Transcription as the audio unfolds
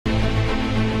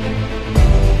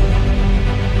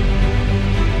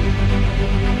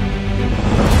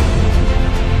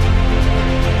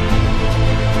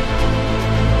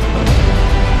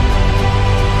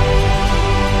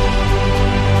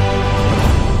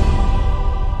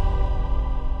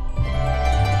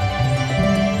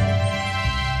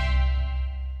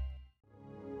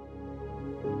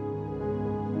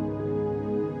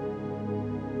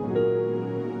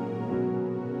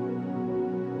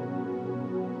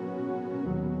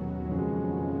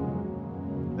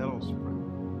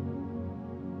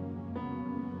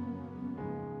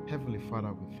Heavenly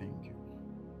Father, we thank you.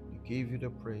 We give you the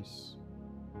praise.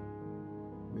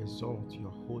 We exalt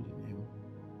your holy name.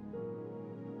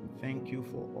 We thank you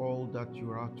for all that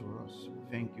you are to us. We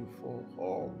thank you for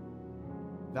all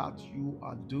that you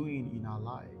are doing in our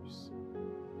lives.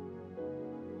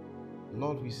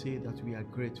 Lord, we say that we are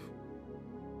grateful.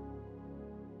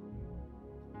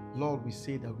 Lord, we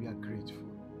say that we are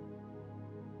grateful.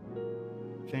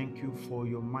 Thank you for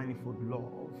your manifold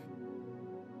love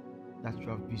that you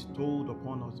have bestowed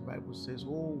upon us. The Bible says,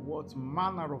 oh, what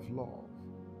manner of love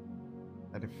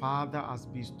that the Father has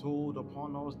bestowed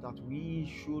upon us, that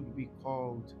we should be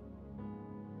called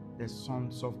the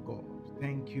sons of God.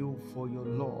 Thank you for your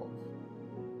love.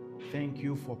 Thank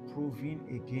you for proving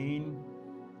again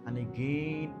and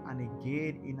again and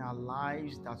again in our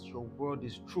lives that your word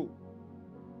is true.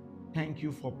 Thank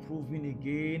you for proving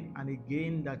again and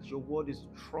again that your word is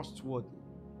trustworthy.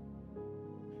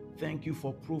 Thank you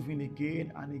for proving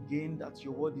again and again that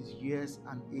your word is yes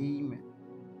and amen.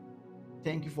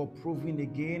 Thank you for proving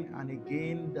again and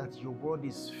again that your word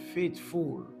is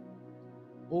faithful.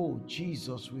 Oh,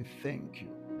 Jesus, we thank you.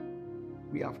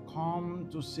 We have come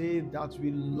to say that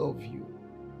we love you.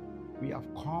 We have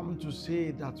come to say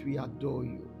that we adore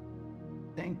you.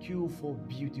 Thank you for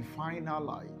beautifying our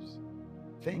lives.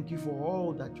 Thank you for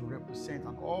all that you represent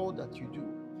and all that you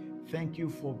do. Thank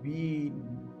you for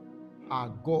being our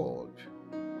God,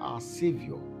 our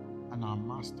Savior, and our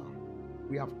Master.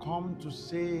 We have come to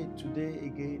say today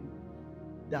again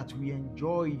that we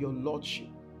enjoy your Lordship.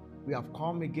 We have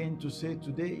come again to say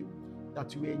today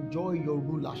that we enjoy your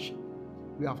rulership.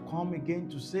 We have come again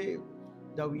to say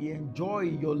that we enjoy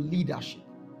your leadership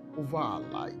over our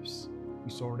lives.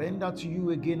 We surrender to you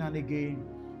again and again.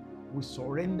 We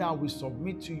surrender, we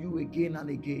submit to you again and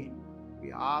again.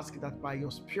 We ask that by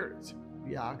your Spirit,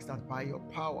 we ask that by your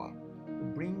power, you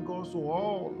bring us to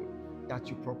all that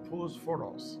you propose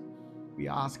for us. We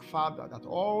ask, Father, that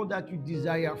all that you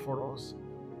desire for us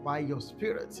by your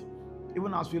Spirit,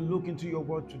 even as we look into your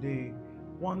word today,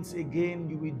 once again,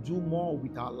 you will do more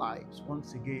with our lives.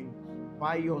 Once again,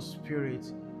 by your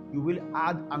Spirit, you will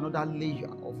add another layer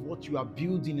of what you are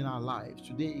building in our lives.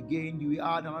 Today again, you will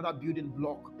add another building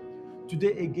block.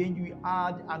 Today again, you will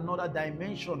add another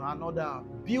dimension, another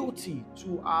beauty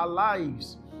to our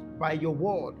lives by your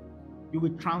word. You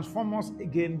will transform us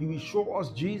again. You will show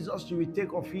us Jesus. You will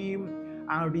take of him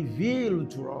and reveal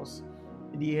to us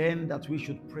in the end that we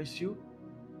should praise you.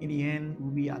 In the end,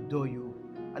 we will adore you.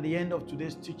 At the end of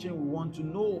today's teaching, we want to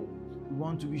know, we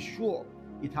want to be sure,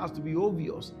 it has to be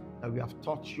obvious that we have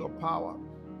touched your power,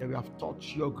 that we have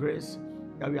touched your grace,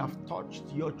 that we have touched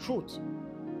your truth.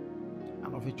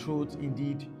 And of a truth,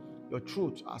 indeed, your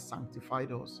truth has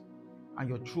sanctified us and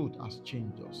your truth has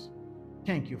changed us.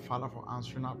 Thank you, Father, for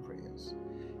answering our prayers.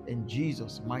 In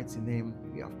Jesus' mighty name,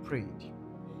 we have prayed.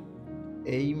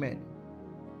 Amen.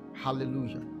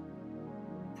 Hallelujah.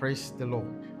 Praise the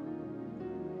Lord.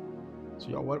 So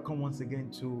you are welcome once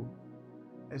again to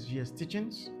SGS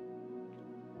Teachings.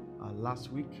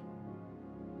 Last week,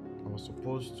 I was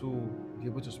supposed to be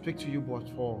able to speak to you, but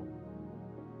for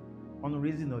one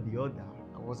reason or the other,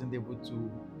 I wasn't able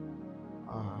to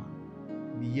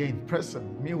be here in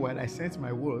person. Meanwhile, I sent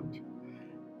my word,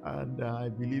 and I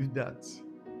believe that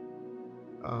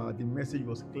the message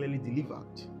was clearly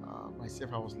delivered.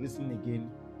 Myself, I was listening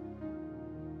again,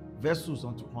 Vessels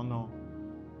unto Honor,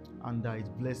 and it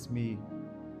blessed me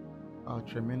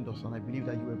tremendous. And I believe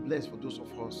that you were blessed. For those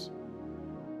of us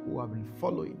who have been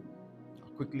following,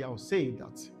 quickly I'll say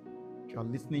that if you are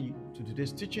listening to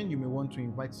today's teaching, you may want to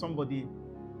invite somebody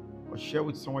or share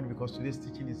with somebody, because today's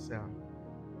teaching is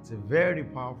it's a very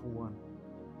powerful one,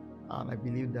 and I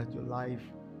believe that your life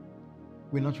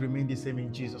will not remain the same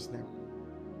in Jesus' name.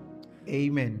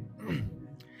 Amen.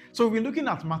 So we're looking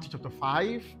at Matthew chapter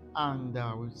 5, and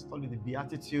we studied the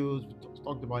Beatitudes. We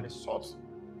talked about the salt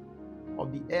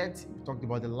of the earth. We talked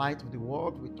about the light of the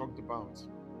world. We talked about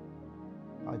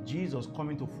Jesus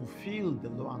coming to fulfill the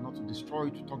law and not to destroy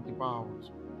it. We talked about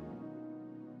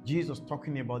Jesus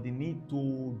talking about the need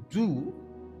to do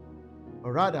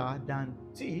rather than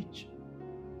teach.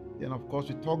 Then, of course,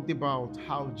 we talked about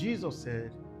how Jesus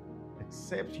said,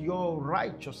 except your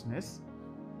righteousness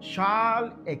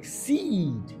shall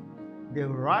exceed the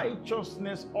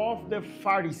righteousness of the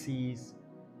Pharisees,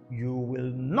 you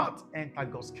will not enter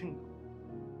God's kingdom.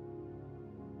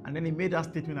 And then he made that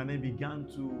statement and then began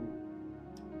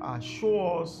to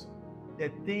show us the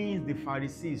things the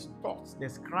Pharisees taught. The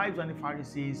scribes and the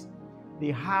Pharisees,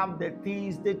 they have the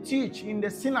things they teach in the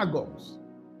synagogues.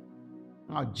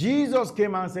 Now, Jesus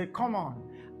came and said, come on,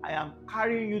 I am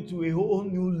carrying you to a whole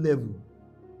new level.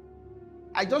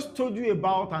 I just told you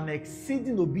about an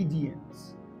exceeding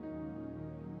obedience.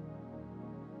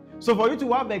 So for you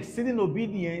to have exceeding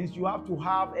obedience, you have to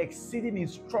have exceeding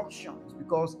instructions,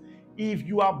 because if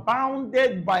you are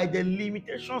bounded by the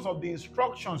limitations of the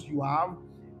instructions you have,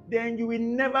 then you will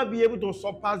never be able to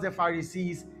surpass the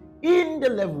Pharisees in the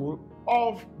level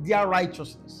of their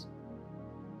righteousness.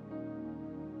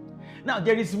 Now,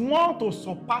 there is more to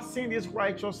surpassing this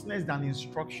righteousness than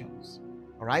instructions,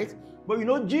 all right? But you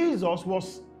know,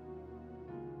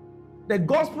 the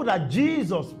gospel that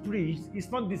Jesus preached is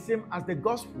not the same as the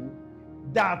gospel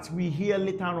that we hear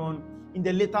later on in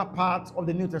the later part of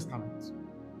the New Testament.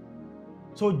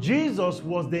 So Jesus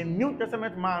was the New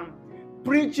Testament man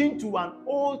preaching to an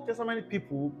Old Testament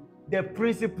people the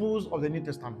principles of the New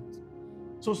Testament.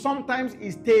 So sometimes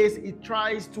it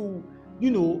tries to,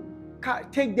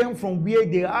 take them from where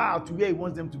they are to where he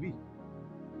wants them to be.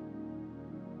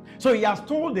 So he has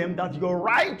told them that your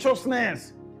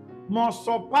righteousness must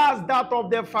surpass that of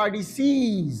the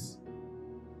Pharisees.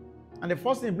 And the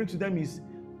first thing he brings to them is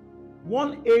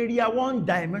one area, one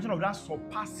dimension of that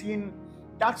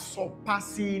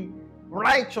surpassing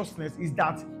righteousness is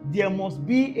that there must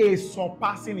be a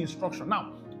surpassing instruction.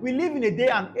 Now, we live in a day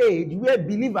and age where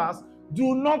believers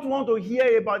do not want to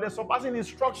hear about the surpassing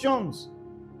instructions.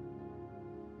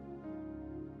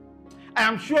 I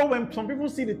am sure when some people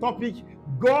see the topic,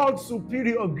 God's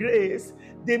superior grace,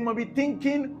 they might be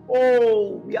thinking,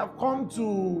 oh, we have come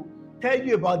to tell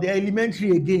you about the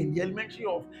elementary again, the elementary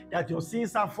of that your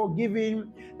sins are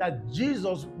forgiven, that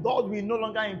God will no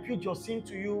longer impute your sin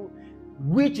to you,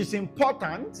 which is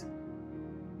important.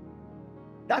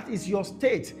 That is your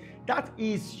state. That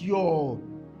is your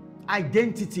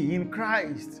identity in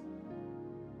Christ.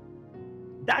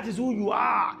 That is who you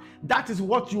are. That is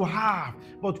what you have.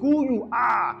 But who you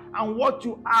are and what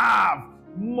you have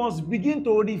must begin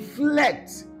to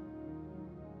reflect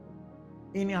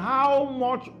in how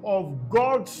much of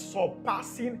God's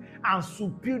surpassing and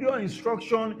superior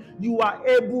instruction you are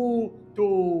able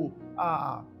to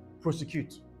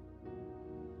prosecute.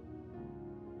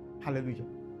 Hallelujah.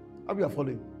 How we are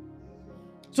following?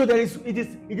 So it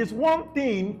is one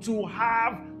thing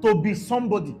to be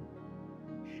somebody.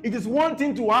 It is one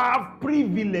thing to have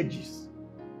privileges.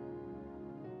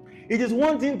 It is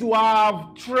one thing to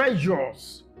have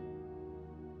treasures.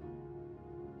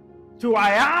 So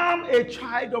I am a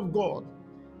child of God.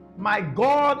 My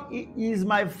God is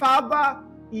my Father.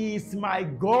 He is my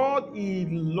God. He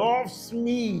loves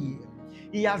me.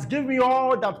 He has given me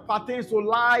all that pertains to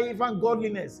life and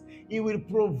godliness. He will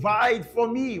provide for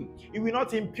me. He will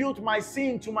not impute my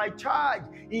sin to my charge.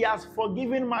 He has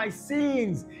forgiven my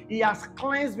sins. He has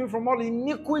cleansed me from all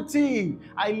iniquity.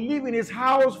 I live in his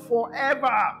house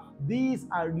forever. These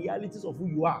are realities of who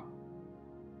you are.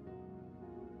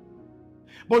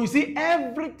 But you see,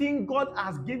 everything God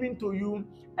has given to you,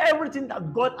 everything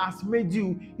that God has made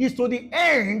you, is to the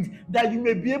end that you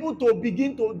may be able to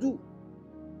begin to do.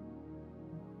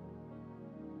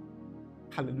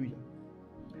 Hallelujah.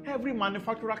 Every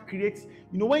manufacturer creates,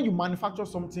 when you manufacture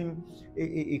something,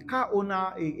 a car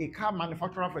owner, a car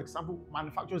manufacturer, for example,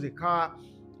 manufactures a car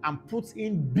and puts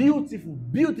in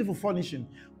beautiful furnishing,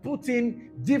 puts in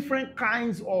different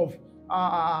kinds of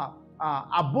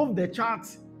above the chart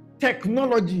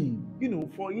technology,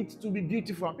 for it to be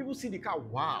beautiful. And people see the car,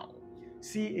 wow,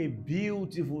 see a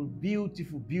beautiful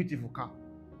car.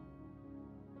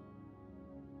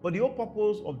 But the whole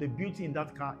purpose of the beauty in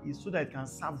that car is so that it can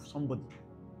serve somebody.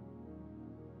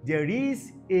 There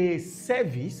is a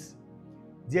service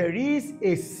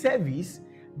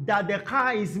that the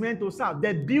car is meant to serve.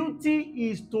 The beauty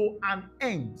is to an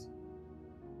end.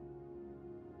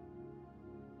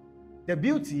 The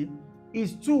beauty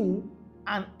is to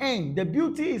an end. The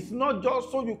beauty is not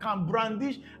just so you can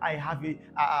brandish, I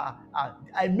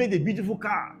made a beautiful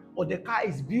car, or the car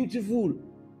is beautiful.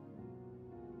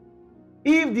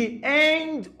 If the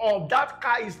end of that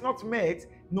car is not met,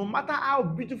 no matter how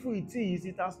beautiful it is,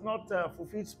 it has not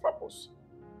fulfilled its purpose.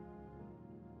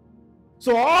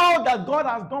 So all that God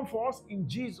has done for us in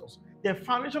Jesus, the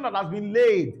foundation that has been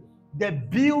laid, the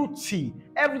beauty,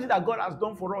 everything that God has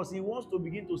done for us, he wants to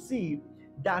begin to see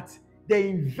that the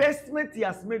investment he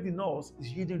has made in us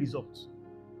is yielding results.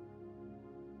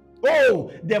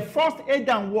 Oh, the first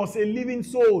Adam was a living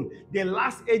soul. The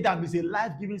last Adam is a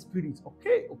life-giving spirit.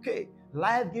 Okay.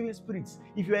 Life-giving spirits.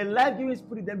 If you're a life-giving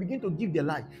spirit, then begin to give the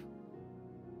life.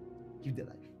 Give the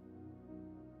life.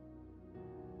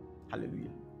 Hallelujah.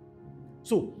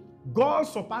 So, God's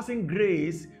surpassing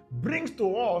grace brings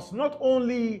to us not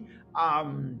only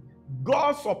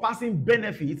God surpassing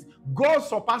benefits, God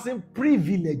surpassing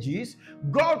privileges,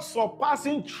 God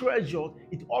surpassing treasures,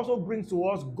 it also brings to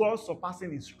us God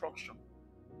surpassing instruction.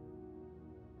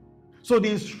 So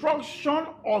the instruction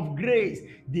of grace,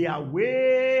 they are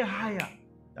way higher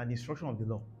than the instruction of the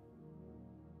law.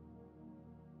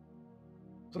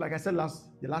 So like I said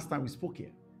the last time we spoke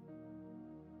here,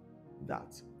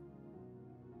 that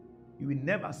you will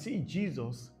never see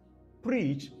Jesus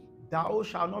preach, thou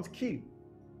shalt not kill.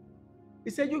 He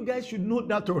said, you guys should know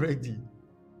that already.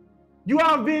 You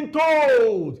have been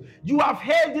told, you have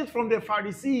heard it from the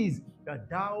Pharisees, that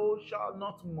thou shalt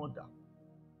not murder.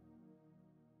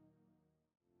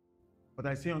 But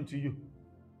I say unto you,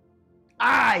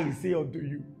 I say unto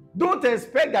you, don't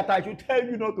expect that I should tell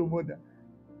you not to murder.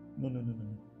 No.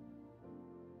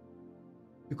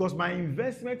 Because my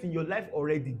investment in your life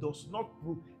already does not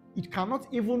prove, it cannot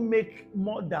even make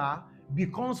murder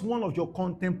becomes one of your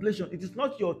contemplation. It is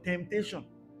not your temptation.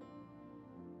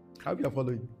 How you are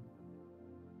following?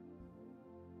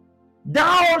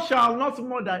 Thou shalt not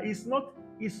murder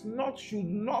should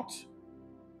not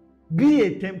be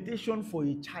a temptation for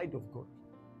a child of God.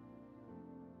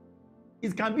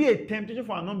 It can be a temptation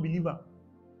for an unbeliever.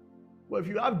 But if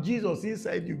you have Jesus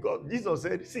inside you, Jesus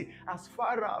said, see, as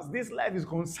far as this life is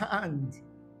concerned,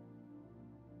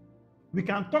 we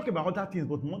can talk about other things,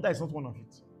 but murder is not one of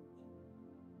it.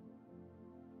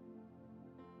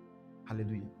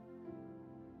 Hallelujah.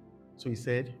 So he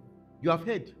said, you have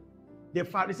heard. The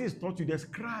Pharisees taught you, the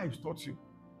scribes taught you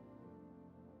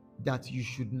that you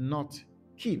should not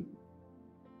kill.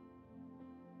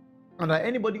 And that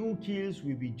anybody who kills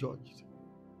will be judged.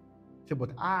 Say, but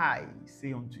I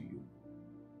say unto you,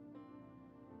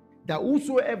 that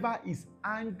whosoever is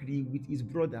angry with his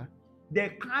brother,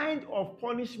 the kind of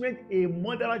punishment a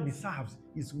murderer deserves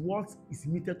is what is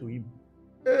meted to him.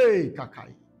 Hey,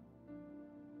 Kakai.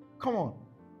 Come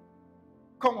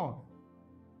on.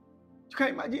 You can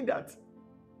imagine that.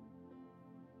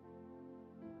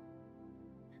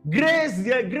 Grace,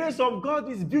 the grace of God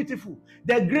is beautiful.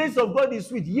 The grace of God is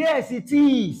sweet. Yes, it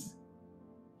is.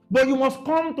 But you must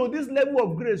come to this level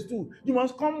of grace too. You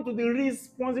must come to the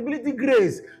responsibility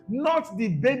grace, not the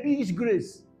babyish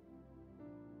grace.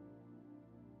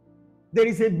 There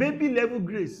is a baby level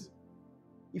grace.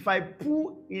 If I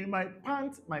poo in my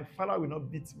pants, my father will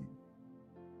not beat me.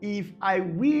 If I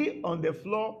wee on the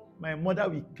floor, my mother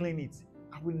will clean it.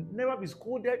 I will never be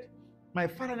scolded. My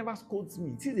father never scolds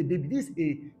me. This is a baby. This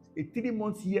is a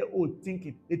 3-month-old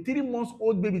thinking. A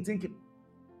 3-month-old baby thinking.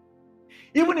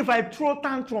 Even if I throw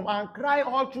tantrum and cry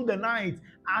all through the night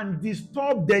and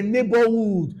disturb the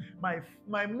neighborhood,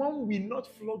 my mom will not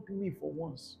flog me for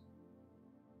once.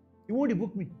 He won't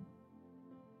rebuke me.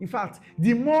 In fact,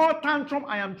 the more tantrum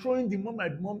I am throwing, the more my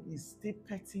mom is still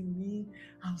petting me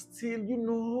and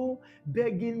still,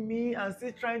 begging me and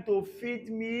still trying to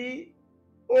feed me.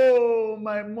 Oh,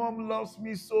 my mom loves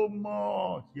me so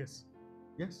much. Yes.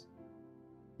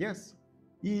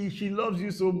 She loves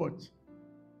you so much.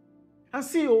 And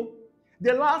see,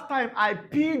 the last time I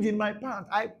peed in my pants,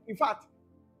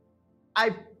 I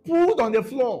pulled on the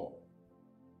floor.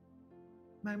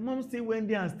 My mom still went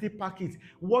there and still packed it.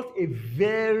 What a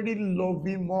very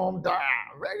loving mom.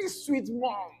 Very sweet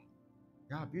mom.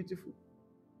 Yeah, beautiful.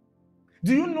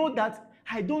 Do you know that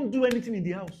I don't do anything in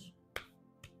the house?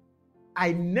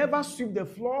 I never sweep the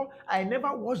floor. I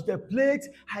never wash the plate.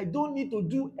 I don't need to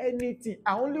do anything.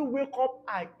 I only wake up,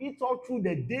 I eat all through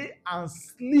the day and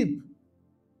sleep.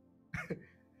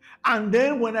 And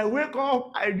then when I wake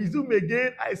up, I resume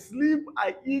again. I sleep,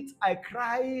 I eat, I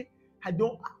cry. I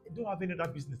don't have any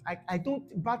other business. I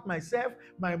don't bath myself.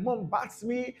 My mom baths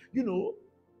me,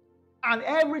 And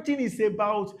everything is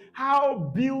about how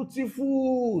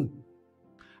beautiful,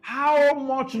 how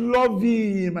much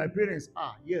loving my parents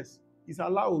are. Yes, it's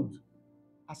allowed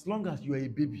as long as you are a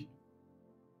baby.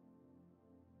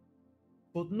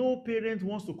 But no parent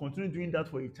wants to continue doing that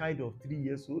for a child of 3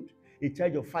 years old, a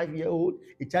child of 5-year-old,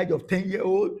 a child of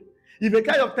 10-year-old. If a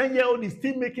child of 10-year-old is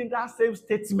still making that same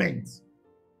statement,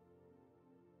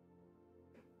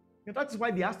 that is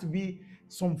why there has to be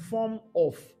some form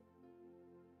of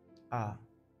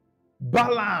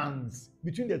balance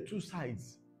between the two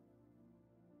sides.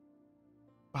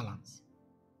 Balance.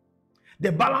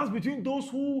 The balance between those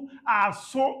who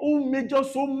major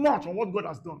so much on what God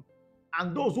has done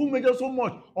and those who major so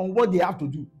much on what they have to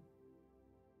do.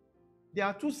 There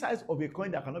are two sides of a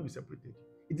coin that cannot be separated.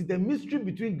 It is the mystery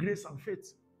between grace and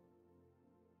faith.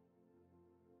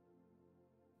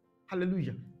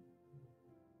 Hallelujah.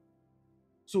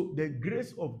 So the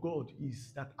grace of God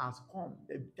has come.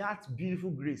 That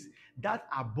beautiful grace, that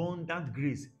abundant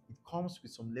grace, it comes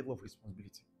with some level of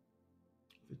responsibility.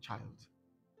 a child,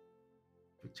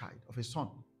 of a son.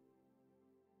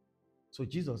 So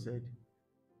Jesus said,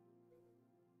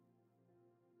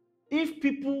 if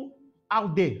people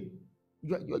out there,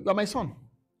 you are my son,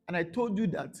 and I told you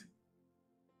that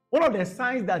one of the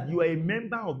signs that you are a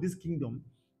member of this kingdom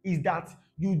is that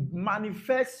you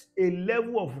manifest a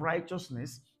level of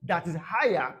righteousness that is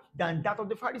higher than that of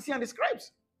the Pharisees and the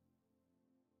scribes.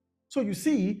 So you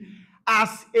see,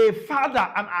 as a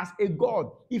father and as a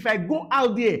God, if I go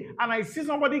out there and I see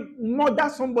somebody murder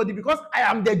somebody because I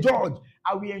am the judge,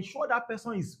 I will ensure that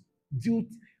person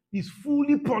is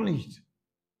fully punished.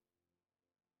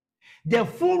 The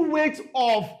full weight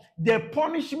of the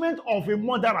punishment of a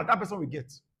murderer, that person will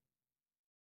get.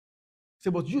 Say,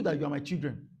 but you that you are my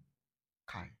children,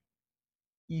 Kai,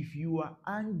 if you are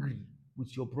angry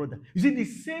with your brother, you see the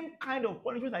same kind of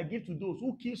punishment I give to those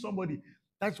who kill somebody,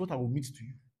 that's what I will meet to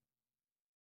you.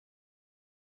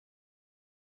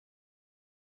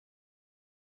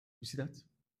 You see that?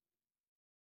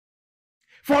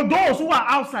 For those who are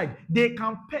outside, they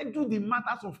can peddle the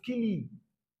matters of killing.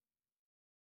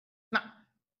 Now,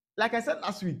 like I said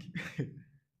last week,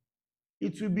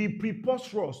 it will be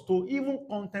preposterous to even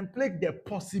contemplate the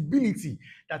possibility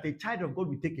that a child of God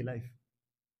will take a life.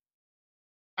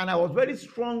 And I was very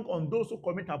strong on those who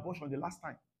commit abortion the last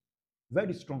time.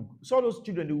 Very strong. So those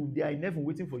children, they are in heaven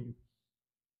waiting for you.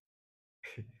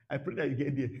 I pray that you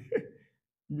get there.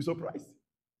 You'll be surprised.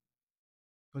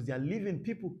 Because they are living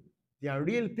people. They are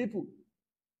real people.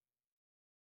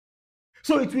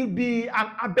 So it will be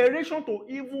an aberration to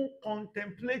even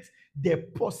contemplate the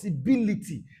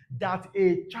possibility that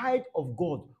a child of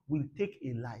God will take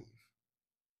a life.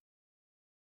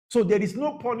 So there is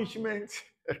no punishment.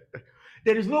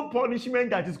 There is no punishment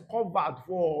that is covered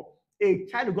for a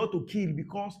child of God to kill,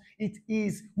 because it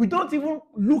is, we don't even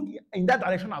look in that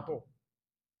direction at all.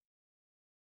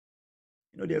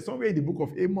 You know, there's somewhere in the book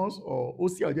of Amos or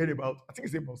Hosea about, I think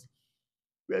it's Amos,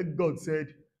 where God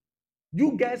said,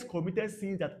 you guys committed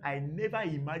sins that I never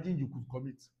imagined you could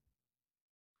commit.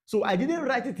 So I didn't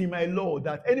write it in my law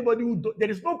that anybody who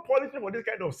there is no punishment for this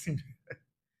kind of sin. You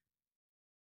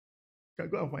can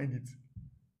go and find it.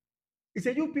 He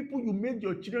said, you people, you made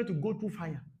your children to go through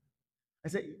fire. I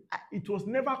said, it was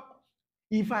never,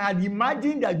 if I had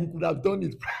imagined that you could have done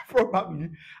it, probably,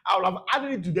 I would have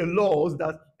added it to the laws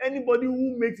that anybody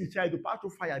who makes a child to pass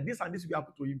through fire, this and this will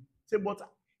happen to him. Say, but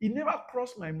it never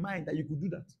crossed my mind that you could do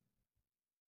that.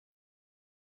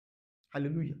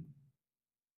 Hallelujah.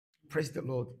 Praise the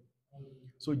Lord.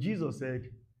 So Jesus said,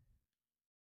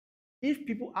 if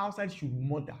people outside should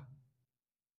murder,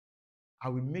 I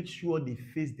will make sure they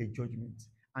face the judgment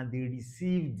and they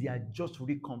receive their just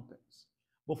recompense.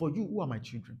 But for you who are my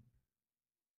children,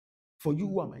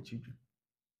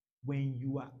 when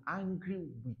you are angry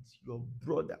with your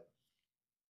brother,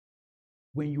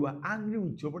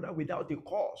 without a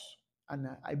cause, and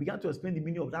I began to explain the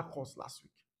meaning of that cause last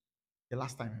week, the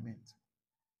last time I meant.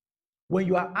 When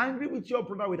you are angry with your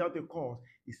brother without a cause,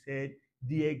 he said,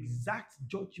 the exact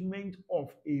judgment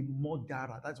of a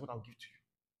murderer, that's what I'll give to you.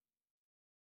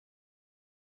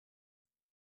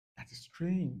 That is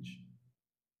strange.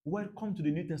 Welcome to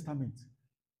the New Testament.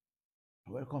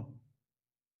 Welcome.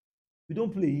 We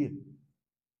don't play here.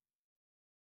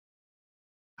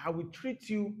 I will treat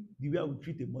you the way I would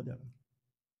treat a murderer.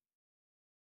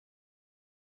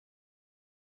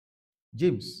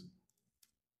 James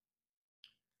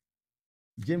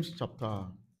chapter,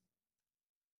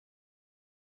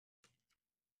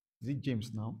 is it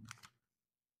James now?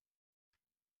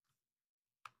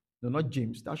 No, not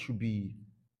James. That should be,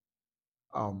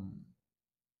 I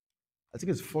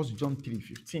think it's 1 John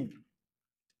 3:15.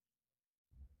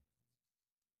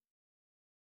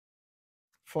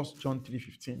 1 John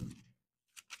 3:15.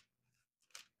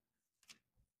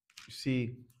 You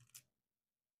see,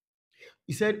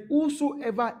 he said,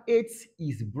 whosoever hates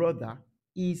his brother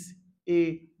is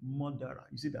a murderer.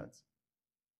 You see that?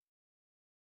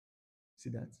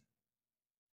 See that?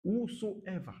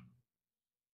 Whosoever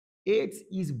hates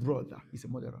his brother is a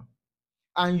murderer.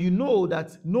 And you know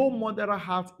that no murderer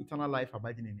has eternal life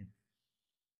abiding in him.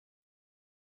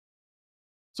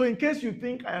 So in case you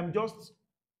think I am just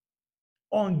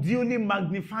unduly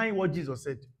magnifying what Jesus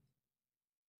said,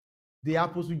 the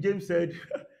Apostle James said,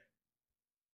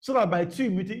 so that by two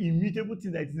immutable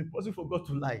things that it is impossible for God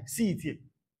to lie. See it here.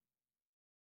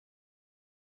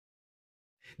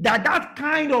 That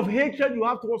kind of hatred you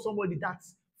have towards somebody that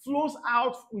flows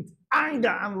out with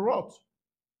anger and wrath.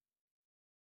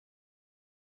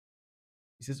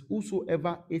 He says,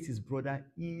 whosoever hates his brother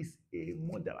is a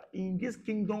murderer. In this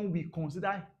kingdom, we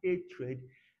consider hatred,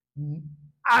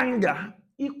 anger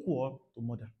equal to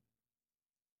murder.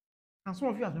 And some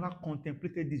of you have never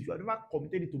contemplated this. You have never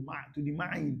committed it to the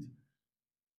mind.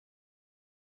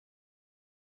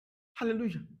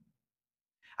 Hallelujah.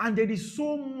 And there is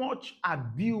so much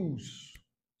abuse.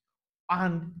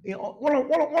 And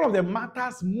one of the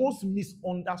matters most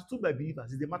misunderstood by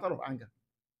believers is the matter of anger.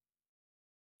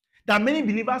 That many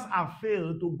believers have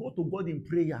failed to go to God in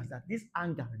prayers that this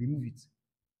anger, remove it.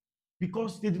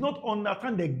 Because they do not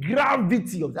understand the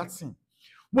gravity of that sin.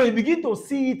 When you begin to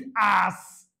see it as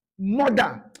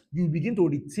murder, you begin to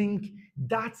rethink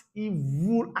that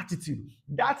evil attitude,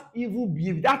 that evil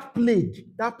behavior, that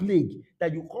plague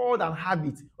that you called an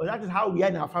habit, or that is how we are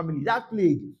in our family, that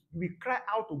plague, we cry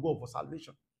out to God for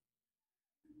salvation.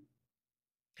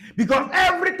 Because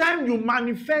every time you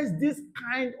manifest this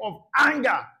kind of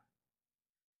anger,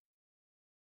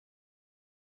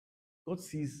 God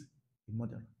sees the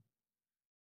murderer.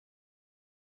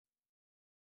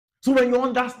 So when you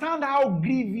understand how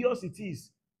grievous it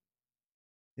is,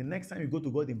 the next time you go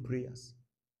to God in prayers,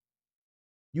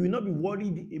 you will not be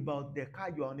worried about the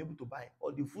car you are unable to buy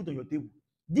or the food on your table.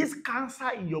 This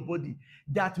cancer in your body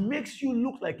that makes you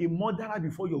look like a murderer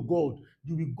before your God,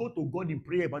 you will go to God in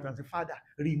prayer about it and say, Father,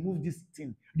 remove this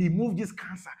thing, remove this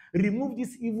cancer, remove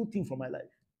this evil thing from my life.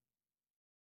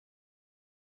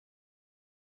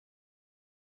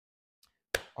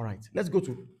 All right, let's go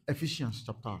to Ephesians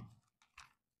chapter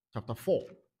 4.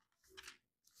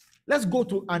 Let's go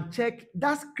to and check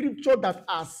that scripture that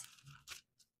has,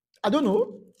 I don't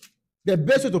know, the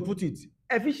best way to put it,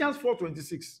 Ephesians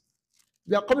 4:26.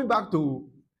 We are coming back to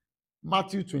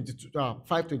Matthew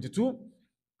 5:22.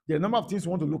 There are a number of things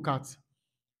we want to look at,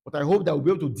 but I hope that we'll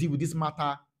be able to deal with this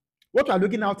matter. What we are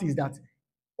looking at is that,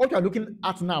 what we are looking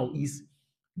at now is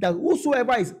that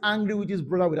whosoever is angry with his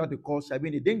brother without a cause shall be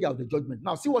in the danger of the judgment.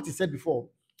 Now, see what he said before.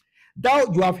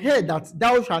 You have heard that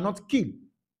thou shalt not kill.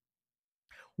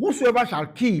 Whosoever shall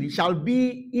kill shall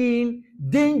be in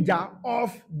danger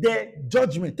of the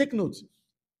judgment. Take note.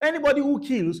 Anybody who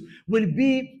kills will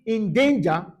be in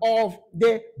danger of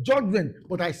the judgment.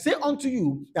 But I say unto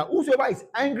you that whosoever is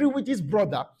angry with his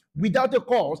brother without a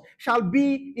cause shall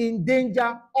be in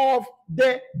danger of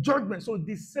the judgment. So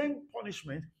the same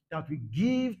punishment that we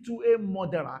give to a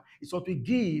murderer is what we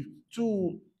give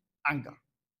to anger.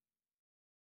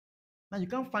 Now you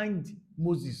can't find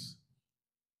Moses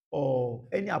or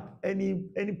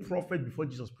any prophet before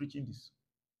Jesus preaching this.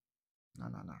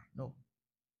 No.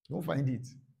 You won't find it.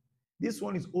 This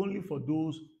one is only for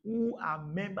those who are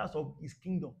members of his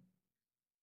kingdom.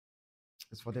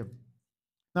 It's for them.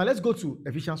 Now let's go to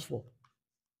Ephesians 4,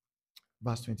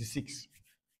 verse 26.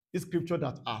 This scripture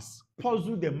that has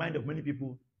puzzled the mind of many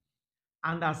people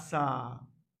and has,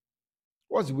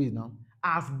 what's the way now?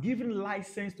 Has given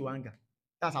license to anger.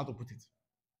 That's how to put it.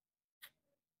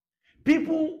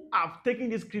 People have taken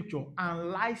this scripture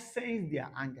and licensed their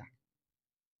anger.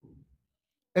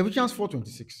 Ephesians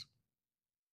 4:26.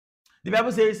 The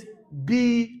Bible says,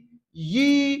 be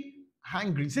ye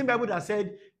hungry. Same Bible that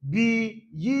said, be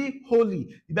ye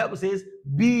holy. The Bible says,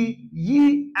 be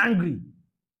ye angry.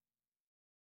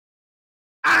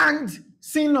 And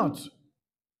sin not.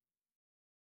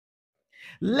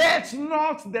 Let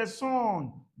not the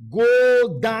sun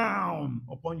go down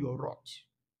upon your wrath.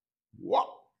 What?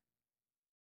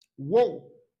 Whoa.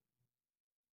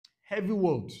 Heavy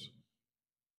words.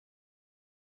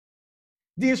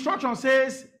 The instruction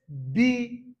says,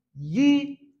 be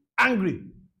ye angry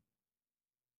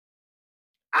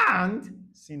and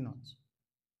sin not.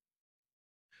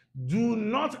 Do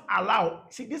not allow.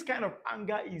 See, this kind of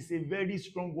anger is a very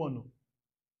strong one,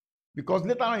 because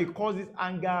later on it causes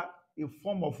anger a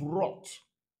form of wrath.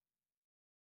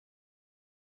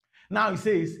 Now it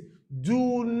says,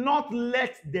 do not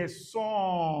let the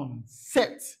sun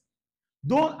set.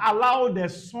 Don't allow the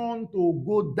sun to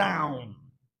go down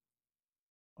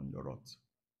on your wrath.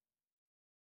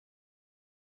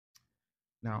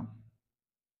 Now,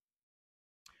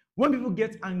 when people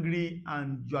get angry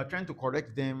and you are trying to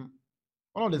correct them,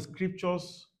 one of the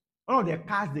scriptures, one of the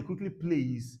cards they quickly play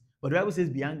is, but the Bible says,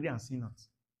 be angry and sin not.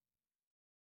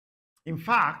 In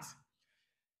fact,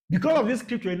 because of this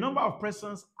scripture, a number of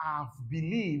persons have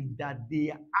believed that they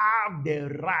have the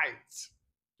right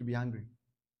to be angry.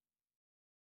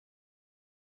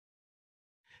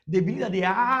 They believe that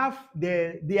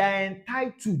they are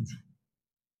entitled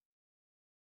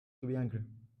to be angry.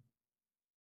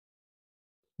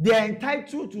 They are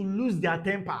entitled to lose their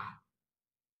temper.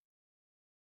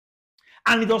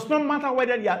 And it does not matter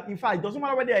whether they are, in fact, it doesn't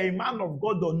matter whether they are a man of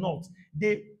God or not.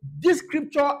 This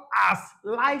scripture has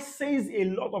licensed a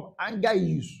lot of anger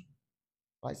use.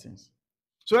 License.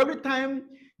 So every time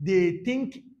they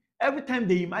think Every time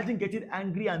they imagine getting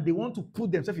angry and they want to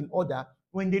put themselves in order,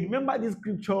 when they remember this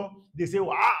scripture, they say,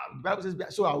 wow, the Bible says,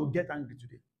 so I will get angry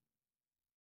today.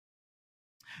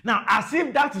 Now, as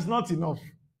if that is not enough,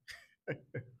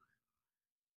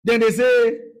 then they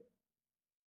say,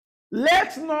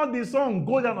 let not the sun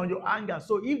go down on your anger.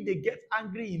 So if they get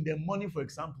angry in the morning, for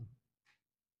example,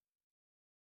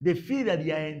 they feel that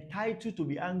they are entitled to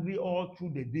be angry all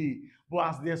through the day. But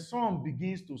as the sun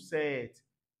begins to set,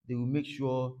 they will make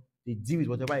sure they deal with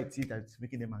whatever it is that's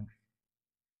making them angry.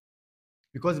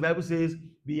 Because the Bible says,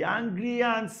 be angry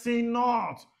and sin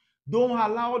not. Don't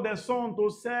allow the sun to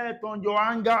set on your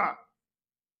anger.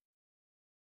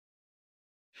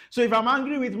 So if I'm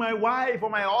angry with my wife or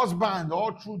my husband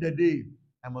all through the day,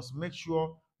 I must make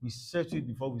sure we settle it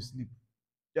before we sleep.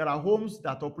 There are homes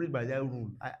that operate by their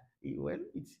rule.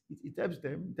 It helps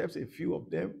them. It helps a few of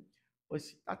them. But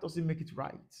that doesn't make it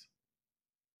right.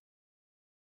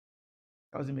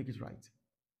 That doesn't make it right.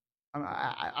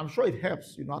 I'm sure it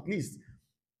helps, at least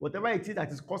whatever it is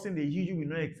that is causing the issue will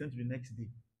not extend to the next day.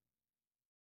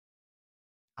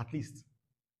 At least.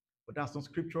 But that's not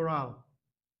scriptural.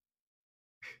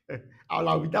 That's what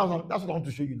I want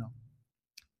to show you now.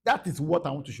 That is what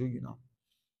I want to show you now.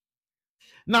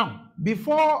 Now,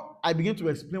 before I begin to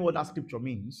explain what that scripture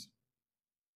means,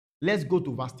 let's go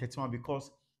to verse 31,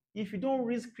 because if you don't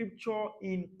read scripture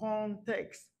in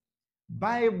context,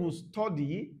 Bible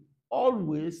study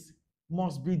always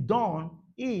must be done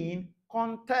in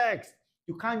context.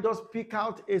 You can't just pick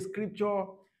out a scripture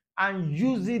and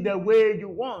use it the way you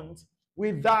want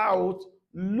without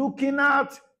looking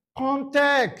at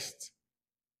context.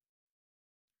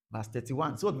 Verse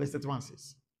 31. So what verse 31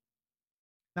 says.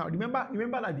 Now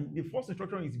remember that the first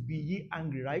instruction is be ye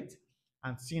angry, right?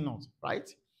 And sin not, right?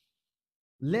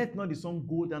 Let not the sun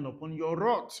go down upon your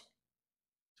wrath.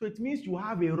 So it means you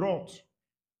have a wrath.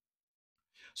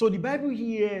 So the Bible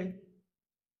here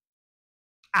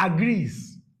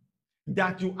agrees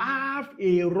that you have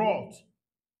a wrath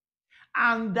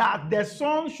and that the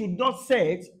sun should not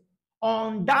set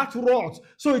on that wrath.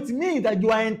 So it means that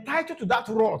you are entitled to that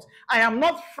wrath. I am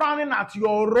not frowning at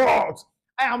your wrath.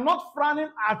 I am not frowning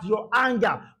at your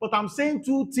anger, but I'm saying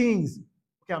two things.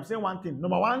 Okay, I'm saying one thing.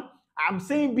 Number one, I'm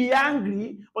saying be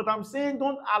angry, but I'm saying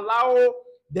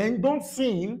don't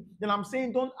sin. Then I'm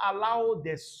saying don't allow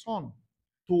the sun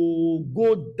to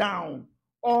go down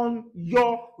on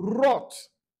your wrath.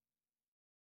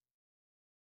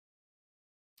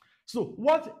 So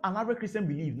what an average Christian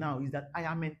believes now is that I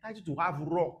am entitled to have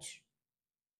wrath.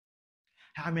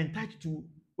 I am entitled to,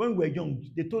 when we were young,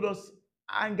 they told us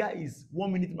anger is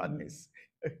 1 minute madness.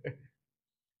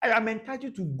 I am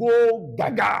entitled to go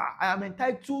gaga. I am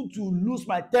entitled to lose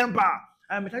my temper.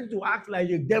 I am entitled to act like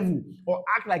a devil or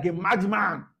act like a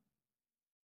madman.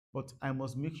 But I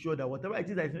must make sure that whatever it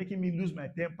is that is making me lose my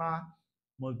temper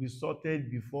must be sorted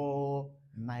before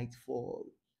nightfall.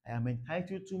 I am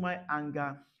entitled to my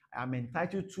anger. I am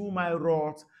entitled to my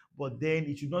wrath, but then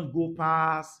it should not go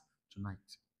past tonight.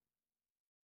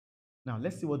 Now,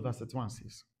 let's see what verse 31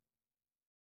 says.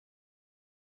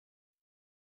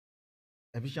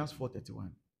 Ephesians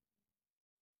 4:31.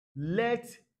 Let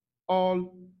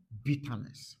all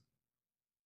bitterness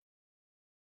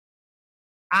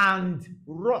and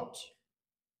wrath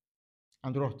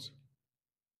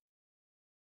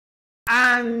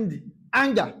and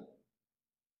anger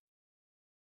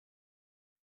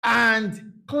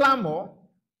and clamor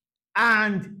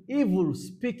and evil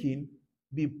speaking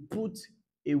be put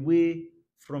away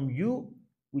from you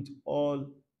with all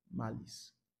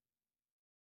malice.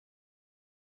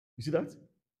 You see that?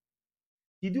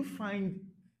 Did you find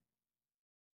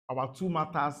our two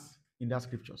matters in the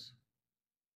scriptures?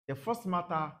 The first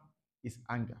matter is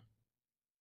anger.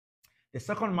 The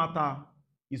second matter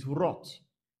is wrath.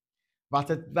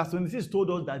 Verse 26 told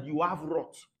us that you have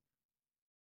wrath.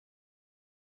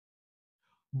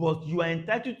 But you are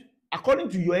entitled, according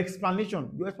to your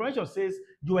explanation says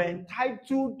you are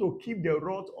entitled to keep the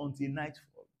wrath until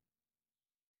nightfall.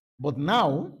 But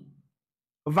now,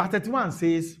 verse 31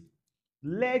 says,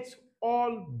 let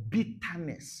all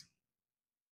bitterness,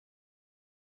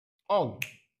 all,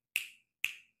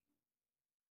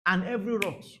 and every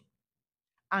wrath,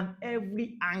 and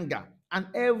every anger, and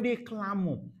every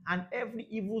clamor, and every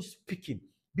evil speaking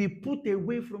be put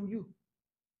away from you.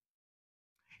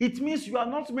 It means you are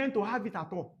not meant to have it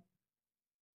at all.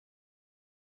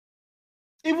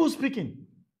 Evil speaking.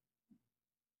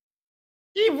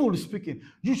 Evil speaking.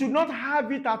 You should not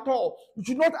have it at all. You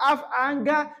should not have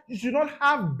anger. You should not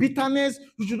have bitterness.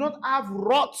 You should not have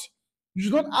wrath. You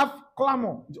should not have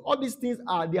clamor. All these things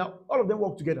all of them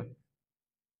work together.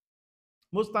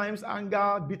 Most times,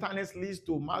 anger, bitterness leads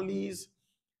to malice.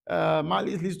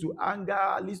 Malice leads to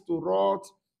anger, leads to wrath,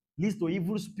 leads to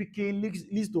evil speaking,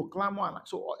 leads to clamor. And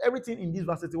so everything in this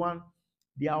verse 31,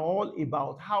 they are all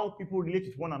about how people relate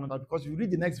with one another. Because if you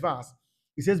read the next verse,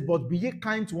 it says, "But be ye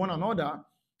kind to one another,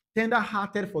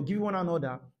 tender-hearted, forgiving one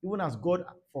another, even as God,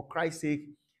 for Christ's sake,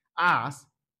 has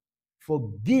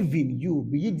forgiven you.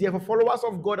 Be ye therefore followers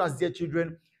of God as dear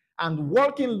children, and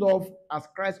walk in love as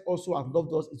Christ also has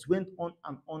loved us." It went on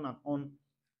and on and on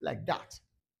like that.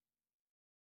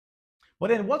 But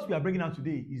then what we are bringing out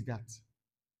today is that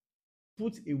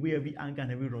put away every anger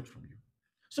and every wrath from you.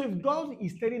 So if God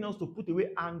is telling us to put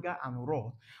away anger and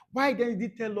wrath, why then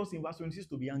did he tell us in verse 26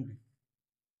 to be angry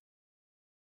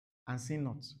and sin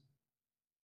not?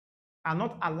 And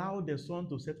not allow the sun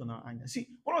to set on our anger. See,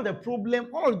 one of the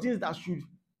problems, one of the things that should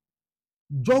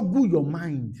juggle your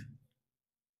mind,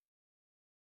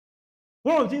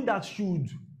 one of the things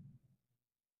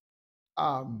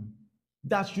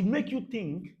that should make you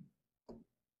think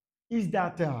is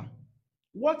that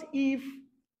what if,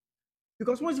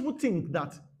 because most people think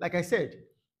that, like I said,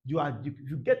 you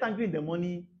get angry in the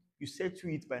morning, you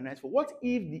settle it by night. But what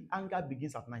if the anger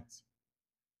begins at night?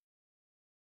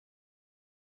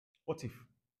 What if?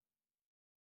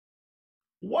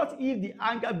 What if the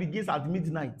anger begins at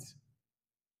midnight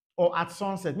or at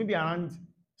sunset, maybe around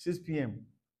 6 p.m.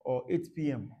 or 8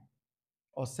 p.m.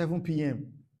 or 7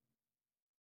 p.m.?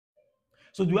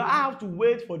 So do I have to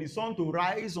wait for the sun to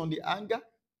rise on the anger?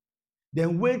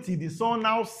 Then wait till the sun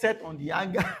now set on the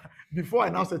anger before I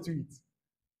now settle it?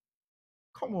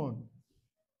 Come on.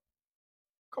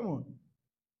 Come on.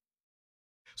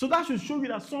 So that should show you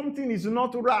that something is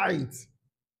not right.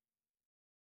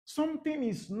 Something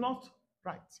is not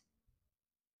right.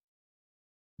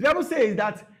 The Bible says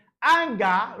that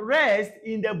anger rests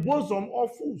in the bosom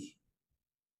of fools.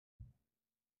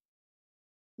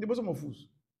 The bosom of fools.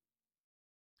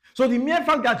 So the mere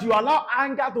fact that you allow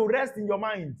anger to rest in your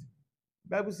mind,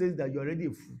 the Bible says that you're already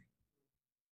a fool.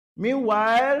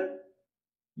 Meanwhile,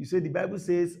 you say the Bible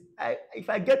says, if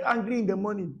I get angry in the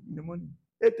morning,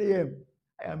 8 a.m.,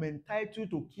 I am entitled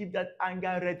to keep that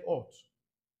anger red hot.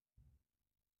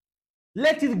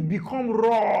 Let it become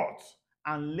wrath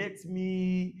and let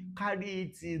me carry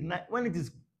it till night. When it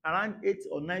is around 8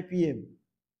 or 9 p.m.,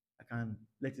 I can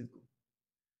let it go.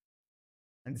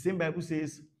 And the same Bible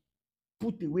says,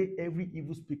 put away every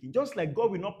evil speaking. Just like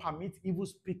God will not permit evil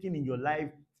speaking in your life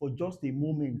for just a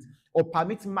moment, or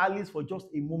permit malice for just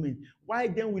a moment. Why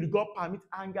then will God permit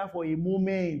anger for a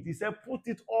moment? He said, put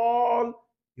it all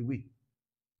away.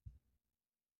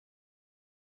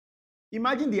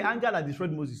 Imagine the anger that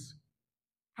destroyed Moses.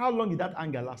 How long did that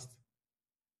anger last?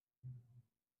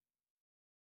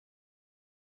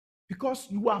 Because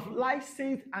you have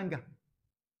licensed anger.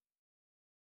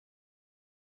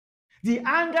 The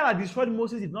anger that destroyed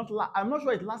Moses did not last. I'm not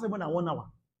sure it lasted more than 1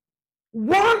 hour.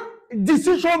 One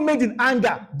decision made in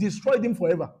anger destroyed him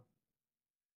forever.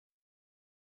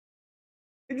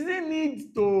 It didn't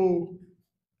need to.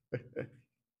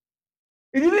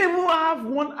 It didn't even have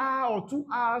 1 hour or 2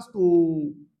 hours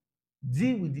to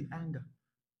deal with the anger.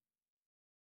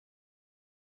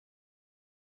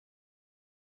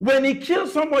 When he killed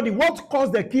somebody, what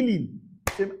caused the killing?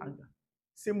 Same anger,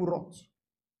 same wrath,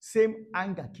 same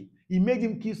anger. He made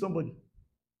him kill somebody.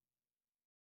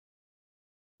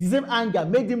 The same anger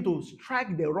made him to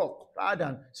strike the rock rather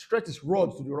than stretch his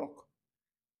rod to the rock.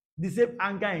 The same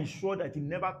anger ensured that he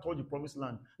never touched the promised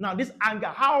land. Now, this anger,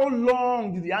 how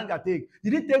long did the anger take?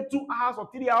 Did it take 2 hours or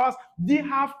 3 hours? Did he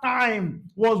have time?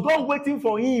 Was God waiting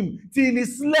for him till he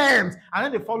slept? And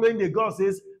then the following day, God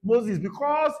says, Moses,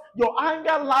 because your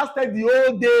anger lasted the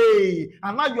whole day,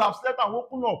 and now you have slept and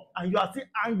woken up, and you are still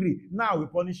angry, now we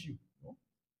punish you. No?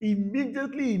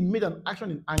 Immediately he made an action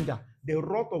in anger. The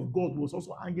wrath of God was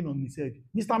also hanging on his head.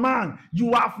 Mr. Man,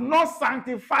 you have not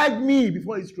sanctified me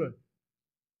before Israel.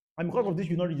 And because of this,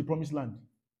 you will not reach the promised land.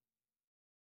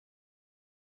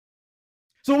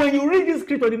 So when you read this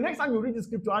scripture, the next time you read this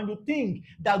scripture and you think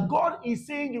that God is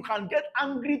saying you can get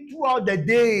angry throughout the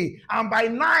day, and by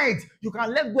night you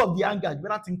can let go of the anger, you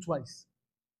better think twice.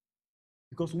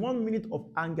 Because 1 minute of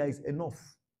anger is enough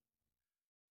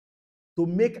to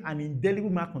make an indelible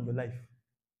mark on your life.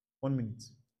 1 minute.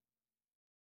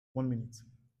 1 minute.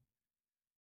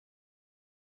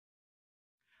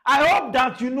 I hope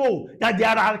that you know that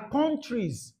there are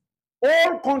countries,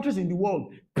 all countries in the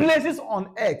world, places on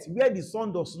earth where the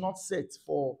sun does not set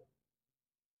for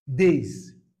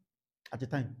days at a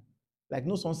time. Like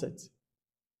no sunset.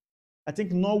 I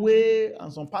think Norway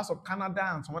and some parts of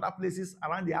Canada and some other places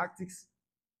around the Arctic,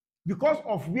 because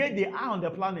of where they are on the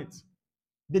planet,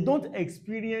 They don't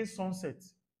experience sunset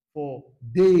for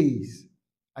days.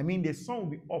 I mean, the sun will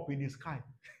be up in the sky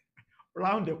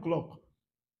round the clock.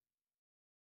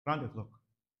 Round the clock.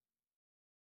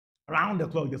 Round the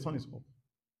clock, the sun is up.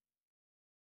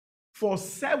 For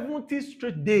 70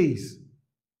 straight days.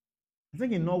 I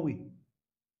think in Norway,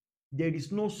 there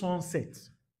is no sunset.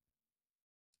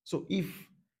 So if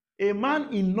a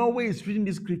man in Norway is reading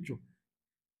this scripture,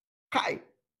 Kai.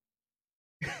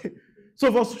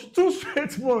 So for 2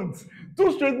 straight months,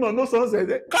 no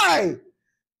sunset. Kai,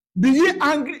 be ye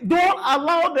angry? Don't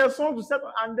allow the sun to set.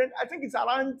 And then I think it's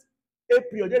around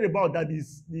April, there about that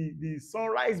is the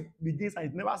sunrise begins and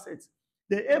it never sets.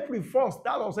 The April 1st,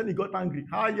 that was when he got angry.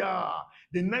 Higher.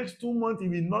 The next 2 months, he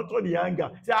will nurture the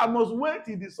anger. Say, I must wait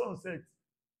till the sun sets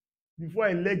before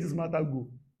I let this matter go.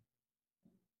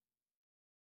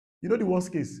 You know the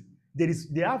worst case?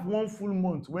 They have 1 full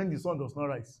month when the sun does not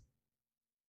rise.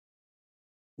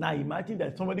 Now imagine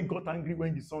that somebody got angry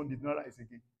when the sun did not rise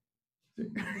again.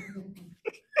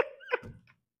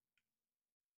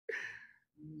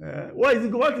 What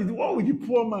will the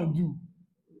poor man do?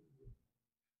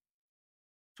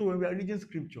 So when we are reading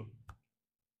scripture,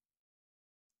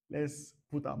 let's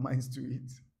put our minds to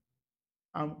it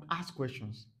and ask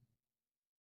questions.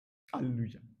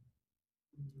 Hallelujah.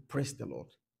 Praise the Lord.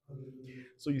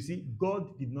 So you see,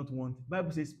 God did not want, the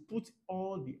Bible says, put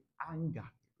all the anger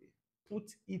away.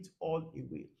 Put it all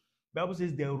away. The Bible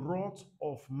says the wrath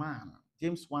of man,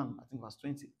 James 1, I think verse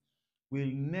 20,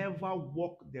 will never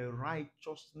walk the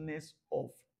righteousness of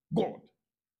God.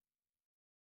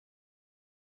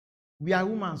 We are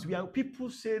humans. People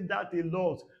say that a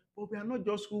lot, but we are not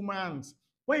just humans.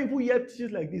 When people hear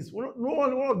things like this, one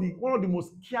of the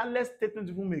most careless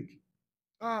statements people make.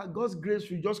 God's grace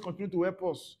will just continue to help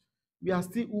us. We are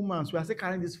still humans. We are still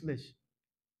carrying this flesh.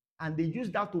 And they use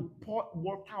that to pour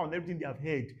water on everything they have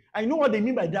heard. I know what they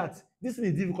mean by that. This thing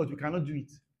is difficult. We cannot do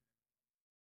it.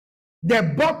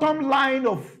 The bottom line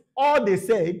of all they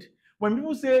said, when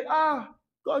people say,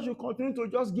 God should continue to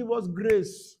just give us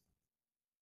grace.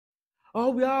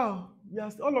 All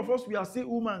of us, we are still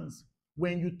humans.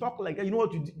 When you talk like that, you know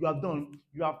what you have done?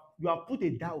 You have put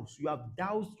a douse. You have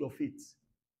doused your faith.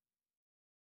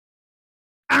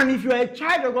 And if you are a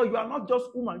child of God, you are not just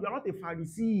human. You are not a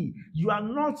Pharisee. You are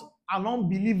not an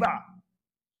unbeliever.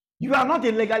 You are not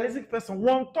a legalistic person.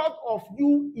 1/3 of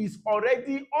you is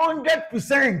already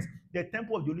 100% the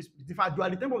temple of the Holy Spirit. In fact, you are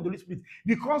the temple of the Holy Spirit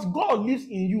because God lives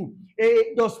in you.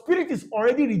 Your spirit is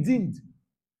already redeemed.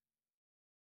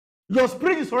 Your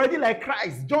spirit is already like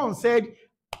Christ. John said,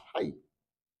 hi.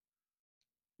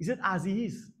 He said, as he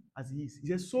is. He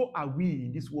said, so are we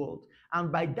in this world.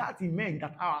 And by that he meant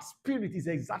that our spirit is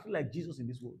exactly like Jesus in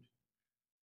this world.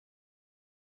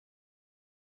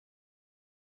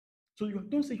 So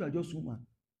don't say you are just human.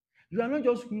 You are not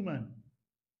just human.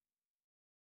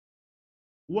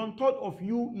 1/3 of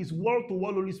you is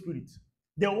wall-to-wall Holy Spirit.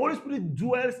 The Holy Spirit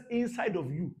dwells inside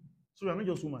of you. So you are not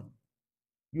just human.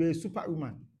 You are a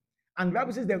superhuman. And the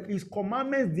Bible says that his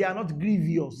commandments, they are not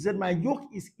grievous. He said, my yoke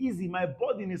is easy, my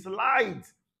burden is light.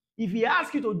 If he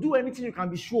asks you to do anything, you can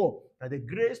be sure that the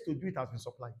grace to do it has been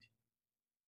supplied.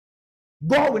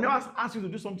 God will never ask you to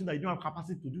do something that you don't have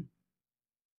capacity to do.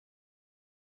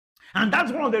 And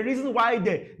that's one of the reasons why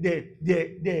the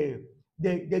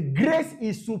grace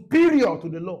is superior to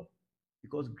the law.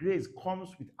 Because grace comes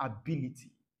with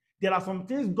ability. There are some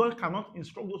things God cannot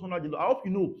instruct those under the law. I hope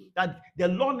you know that the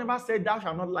law never said thou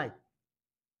shalt not lie. You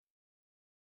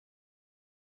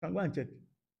can go and check.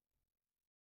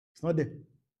 It's not there.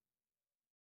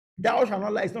 Thou shalt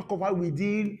not lie. It's not covered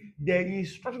within the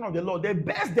instruction of the law. The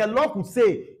best the law could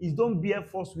say is don't bear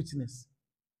false witness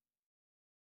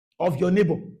of your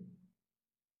neighbor.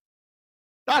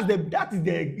 That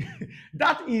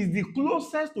is the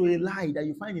closest to a lie that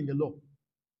you find in the law.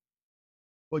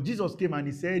 But Jesus came and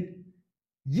he said,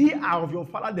 ye are of your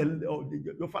father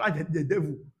the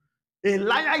devil. A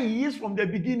liar he is from the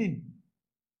beginning.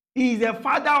 He is a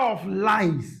father of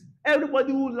lies.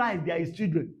 Everybody who lies, they are his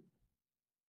children.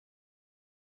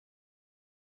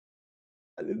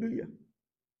 Hallelujah.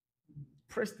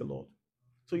 Praise the Lord.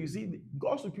 So you see,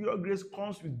 God's superior grace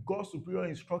comes with God's superior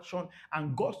instruction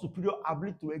and God's superior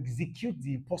ability to execute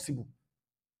the impossible.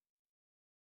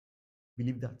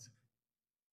 Believe that.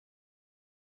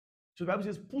 So the Bible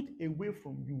says, put away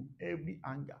from you every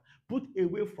anger. Put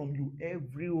away from you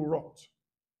every wrath.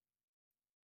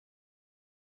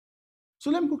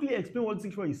 So let me quickly explain what this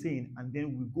scripture is saying, and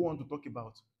then we'll go on to talk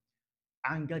about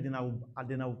anger. Then I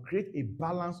will create a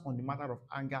balance on the matter of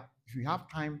anger. If you have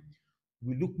time,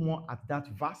 we look more at that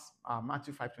verse,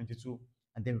 Matthew 5:22,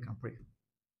 and then we can pray.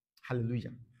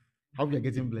 Hallelujah. Hope you are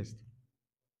getting blessed.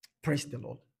 Praise the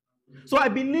Lord. So I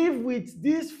believe with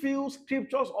these few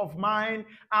scriptures of mine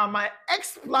and my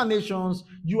explanations,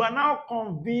 you are now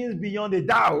convinced beyond a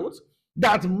doubt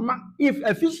that if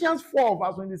Ephesians 4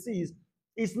 verse 26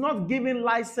 is not giving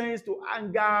license to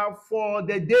anger for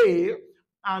the day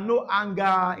and no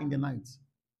anger in the night.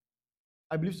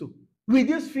 I believe so. With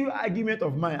this few argument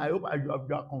of mine, I hope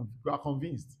you are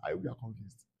convinced. I hope you are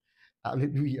convinced.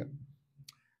 Hallelujah.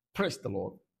 Praise the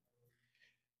Lord.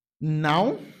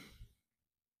 Now,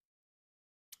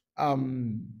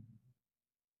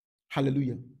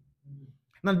 hallelujah.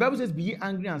 Now the Bible says, be ye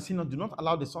angry and sin not. Do not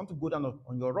allow the sun to go down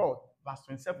on your wrath. Verse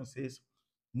 27 says,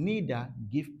 neither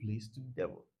give place to the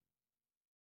devil.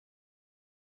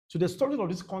 So the structure of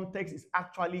this context is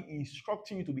actually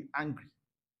instructing you to be angry.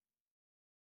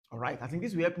 All right. I think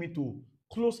this will help me to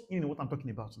close in on what I'm talking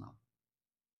about now.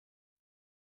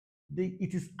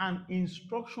 It is an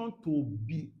instruction to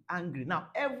be angry. Now,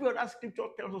 every other scripture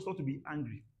tells us not to be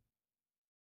angry.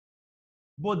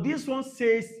 But this one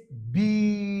says,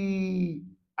 be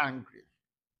angry.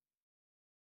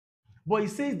 But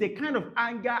it says the kind of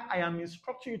anger I am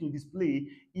instructing you to display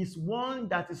is one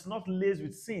that is not laced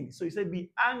with sin. So he said,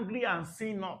 be angry and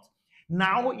sin not.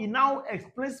 Now, he now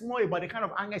explains more about the kind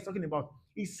of anger he's talking about.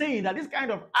 He's saying that this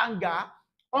kind of anger,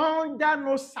 under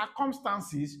no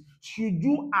circumstances should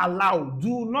you allow,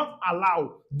 do not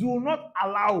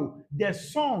allow the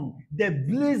sun, the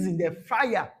blazing, the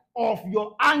fire of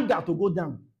your anger to go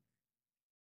down.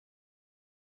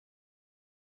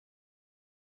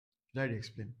 Should I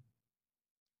explain?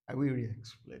 I will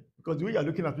re-explain. Because the way you're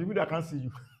looking at people that can't see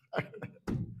you,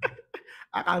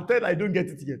 I can tell I don't get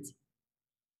it yet.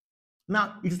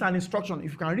 Now, it is an instruction.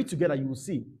 If you can read together, you will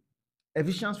see.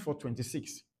 Ephesians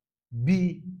 4:26.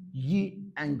 Be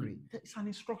ye angry. It's an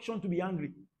instruction to be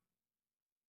angry.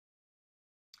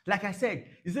 Like I said,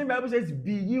 the same Bible says,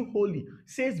 be ye holy.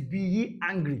 Says, be ye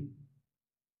angry.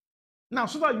 Now,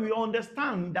 so that you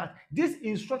understand that this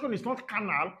instruction is not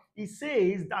carnal, it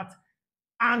says that,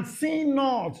 and sin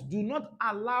not, do not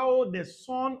allow the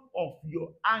sun of your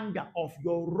anger, of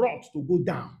your wrath to go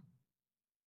down.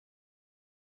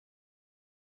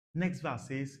 Next verse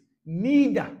says,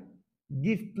 neither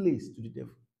give place to the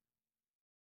devil.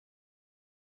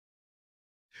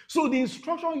 So the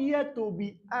instruction here to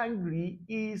be angry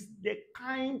is the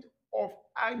kind of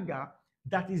anger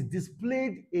that is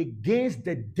displayed against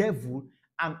the devil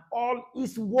and all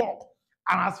his work.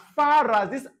 And as far as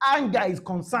this anger is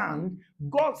concerned,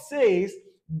 God says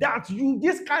that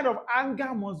this kind of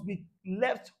anger must be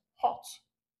left hot.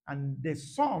 And the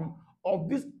sun of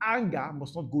this anger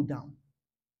must not go down.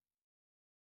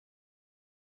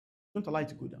 Don't allow it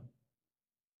to go down.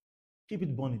 Keep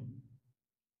it burning.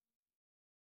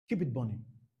 Keep it burning.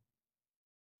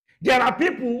 There are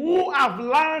people who have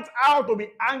learned how to be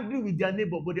angry with their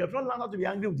neighbor, but they have not learned how to be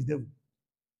angry with the devil.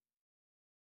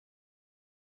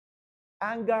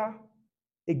 Anger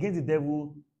against the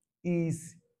devil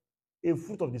is a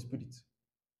fruit of the Spirit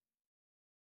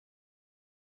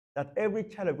that every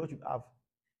child of God should have.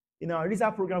 In our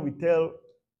research program, we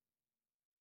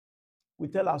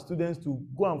tell our students to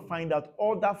go and find out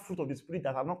all that fruit of the Spirit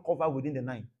that are not covered within the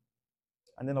 9.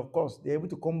 And then, of course, they're able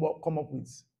to come up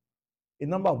with a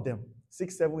number of them,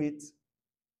 6, 7, 8,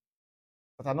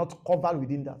 that are not covered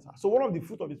within that. So one of the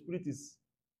fruit of the Spirit is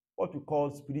what we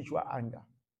call spiritual anger.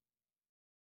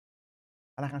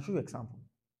 And I can show you an example.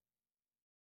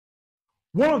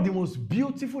 One of the most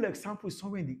beautiful examples is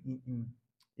somewhere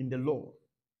in the law.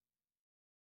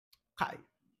 Kai.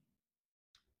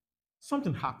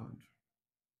 Something happened.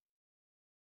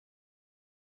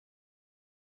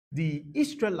 The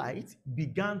Israelites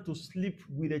began to sleep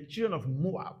with the children of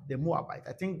Moab, the Moabites.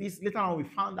 I think this later on we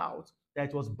found out that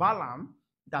it was Balaam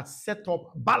that set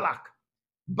up Balak.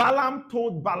 Balaam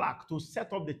told Balak to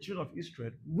set up the children of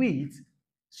Israel with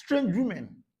strange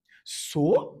women.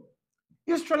 So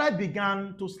Israelites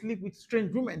began to sleep with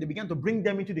strange women. They began to bring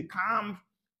them into the camp,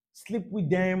 sleep with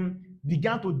them,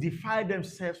 began to defile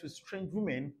themselves with strange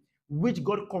women, which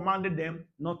God commanded them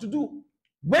not to do.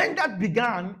 When that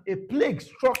began, a plague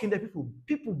struck in the people.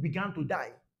 People began to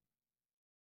die.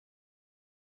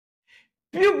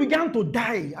 People began to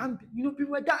die, and people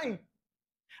were dying.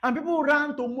 And people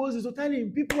ran to Moses to tell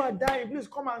him, people are dying, please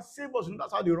come and save us.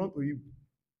 That's how they run to him.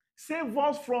 Save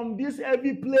us from this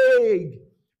heavy plague.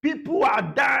 People are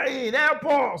dying, help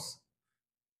us.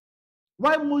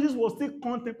 While Moses was still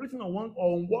contemplating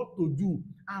on what to do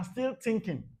and still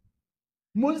thinking,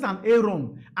 Moses and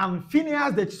Aaron and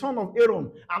Phinehas, the son of Aaron,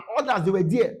 and others, they were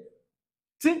there,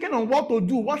 thinking on what to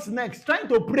do, what's next, trying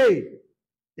to pray.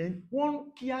 Then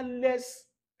one careless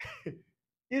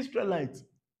Israelite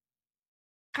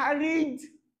carried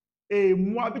a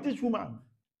Moabitish woman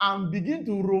and begin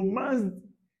to romance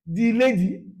the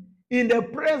lady in the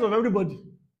presence of everybody.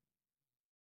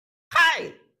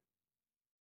 Hi!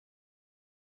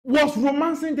 Was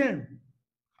romancing them.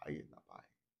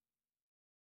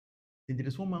 Then there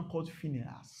is one man called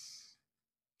Phinehas.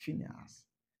 Phinehas.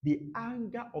 The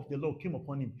anger of the Lord came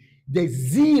upon him. The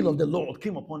zeal of the Lord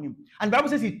came upon him. And the Bible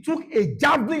says he took a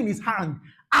javelin in his hand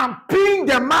and pinned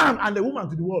the man and the woman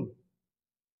to the wall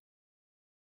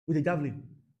with a javelin.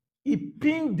 He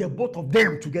pinned the both of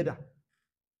them together.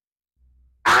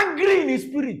 Angry in his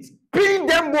spirit. Pinned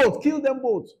them both. Killed them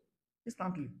both.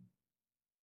 Instantly.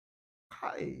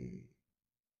 Hi.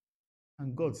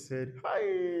 And God said, hi.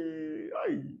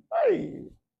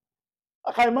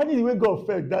 I can imagine the way God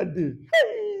felt that day.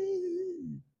 Hey.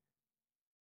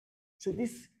 So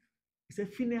this, he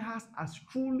said, Phinehas has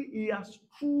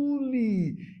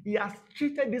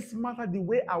treated this matter the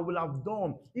way I would have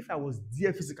done if I was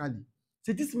there physically.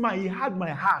 So this man, he had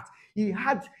my heart. He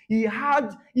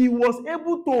was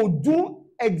able to do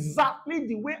exactly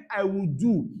the way I would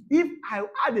do if I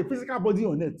had a physical body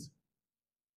on it.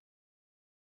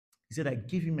 He said, I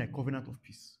give him my covenant of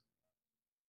peace.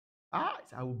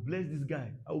 I will bless this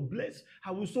guy. I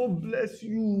will so bless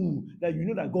you that you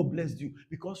know that God blessed you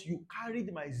because you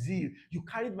carried my zeal, you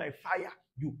carried my fire,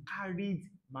 you carried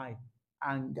my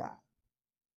anger.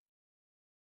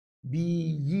 Be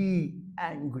ye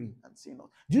angry and sin not.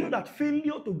 Do you know that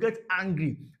failure to get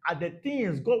angry at the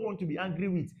things God wants to be angry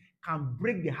with can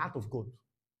break the heart of God?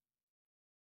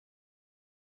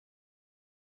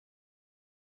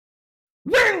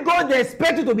 When God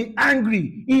expects you to be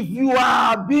angry, if you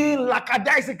are being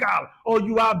lackadaisical, or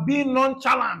you are being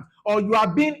nonchalant, or you are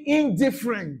being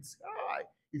indifferent,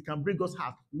 it can break God's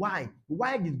heart. Why?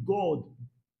 Why did God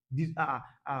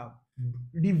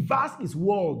reverse his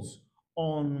words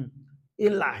on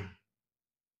Eli?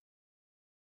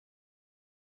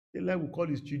 Eli will call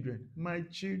his children, my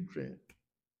children.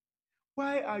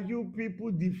 Why are you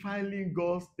people defiling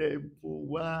God's temple?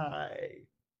 Why?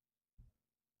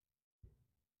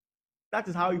 That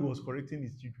is how he was correcting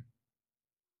his children.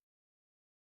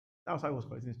 That was how he was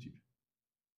correcting his children.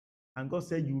 And God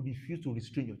said, you refuse to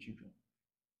restrain your children.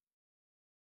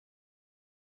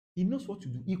 He knows what to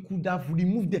do. He could have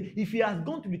removed them. If he has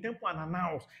gone to the temple and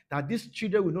announced that these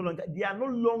children will no longer, they are no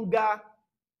longer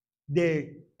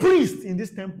the priests in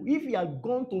this temple. If he had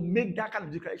gone to make that kind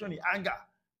of declaration in anger,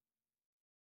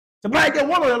 so by the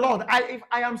word of the Lord, if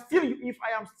I am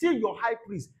still your high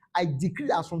priest, I decree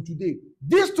as from today,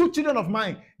 these two children of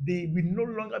mine, they will no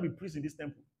longer be priests in this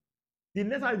temple. The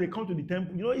next time they come to the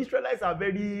temple, you know, Israelites are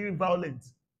very violent.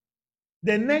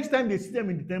 The next time they see them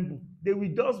in the temple, they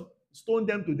will just stone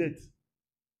them to death.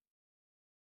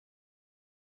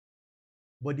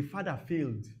 But the father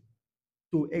failed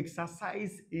to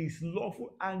exercise his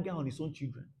lawful anger on his own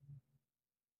children.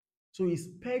 So he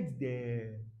spared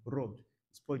the rod,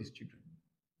 spoiled his children.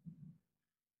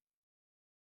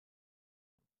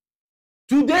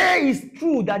 Today is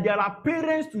true that there are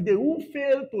parents today who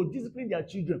fail to discipline their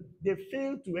children. They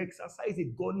fail to exercise a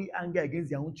godly anger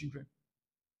against their own children.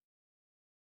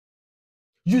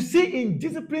 You see, in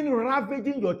discipline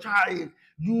ravaging your child,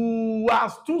 you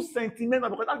are too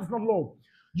sentimental, because that is not love.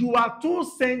 You are too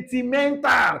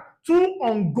sentimental, too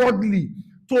ungodly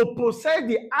to possess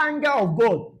the anger of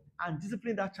God and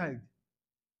discipline that child.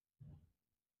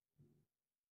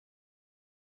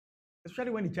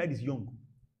 Especially when the child is young.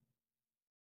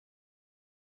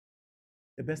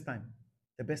 The best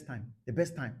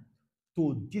time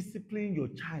to discipline your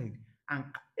child. And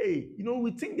hey, you know,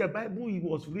 we think the Bible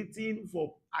was written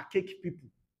for archaic people.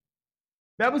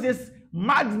 The Bible says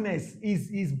madness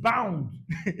is bound,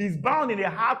 is bound in the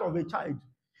heart of a child.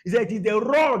 It says it is the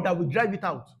rod that will drive it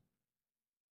out.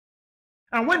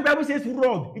 And when the Bible says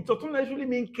rod, it doesn't necessarily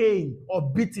mean cane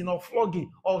or beating or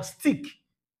flogging or stick.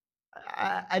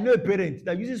 I know a parent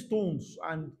that uses stones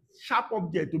and sharp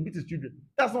objects to beat his children.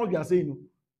 That's not what we are saying. No.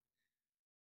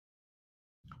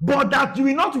 But that you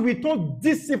will not withhold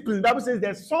discipline. The Bible says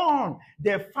the son,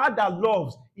 the father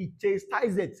loves, he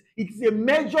chastises. It is a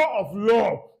measure of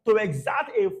love to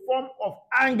exert a form of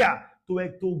anger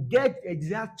to get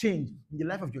exact change in the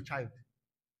life of your child.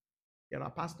 There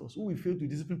are pastors who will fail to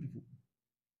discipline people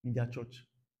in their church.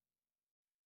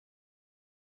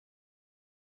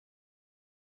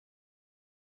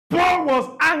 Paul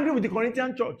was angry with the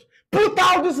Corinthian church. Put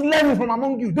out this leaven from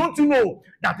among you. Don't you know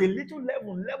that a little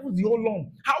leaven levels the whole lump?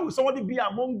 How will somebody be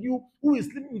among you who is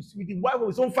sleeping with the wife of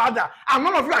his own father, and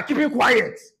none of you are keeping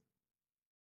quiet?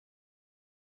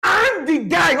 And the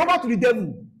guy over to the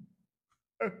devil.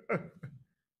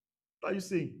 What are you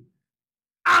saying?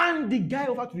 And the guy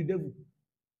over to the devil.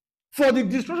 for the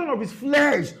destruction of his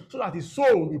flesh, so that his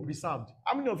soul will be preserved.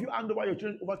 How many of you hand over your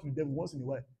children over to the devil once in a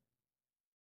while?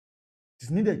 It's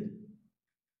needed.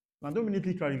 Now, don't mean it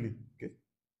literally. Okay?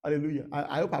 Hallelujah.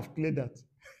 I hope I've cleared that.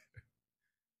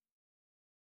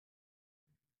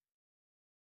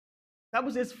 The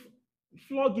Bible says,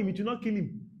 flog him, it will not kill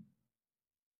him.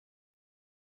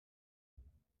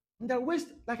 And there are ways,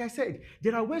 like I said,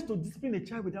 there are ways to discipline a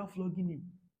child without flogging him.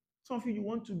 Some of you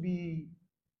want to be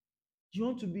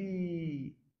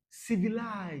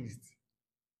civilized.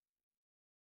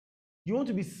 You want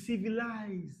to be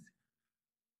civilized.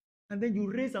 And then you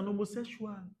raise an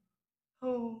homosexual.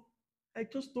 Oh, I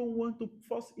just don't want to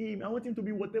force him. I want him to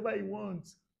be whatever he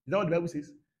wants. Is that what the Bible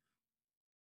says?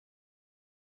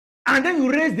 And then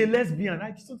you raise the lesbian.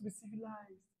 I just want to be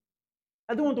civilized.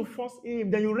 I don't want to force him.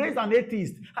 Then you raise an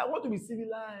atheist. I want to be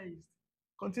civilized.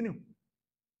 Continue.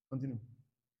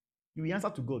 You will answer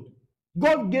to God.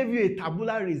 God gave you a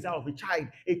tabula rasa of a child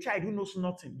who knows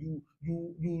nothing.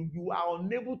 You are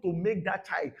unable to make that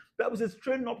child. The Bible says,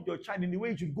 train up your child in the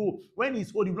way it should go. When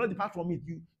he's old, he will not depart from it.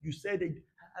 You said,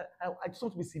 I just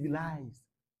want to be civilized.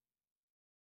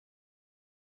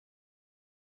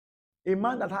 A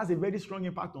man that has a very strong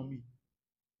impact on me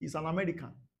is an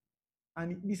American.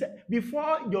 And he said,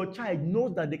 before your child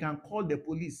knows that they can call the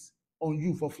police on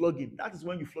you for flogging, that is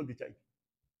when you flog the child.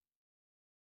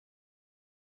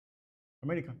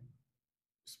 American.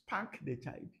 Spank the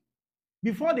child.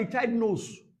 Before the child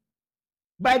knows.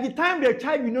 By the time the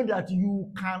child will know that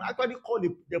you can actually call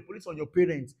the police on your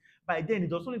parents, by then it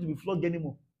does not need to be flogged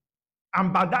anymore.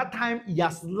 And by that time, he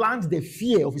has learned the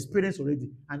fear of his parents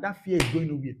already. And that fear is going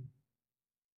nowhere.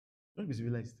 Don't be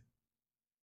civilized.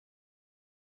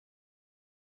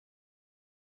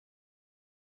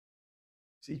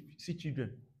 See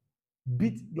children.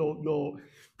 Beat your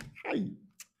hi.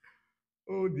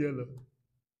 Oh dear Lord.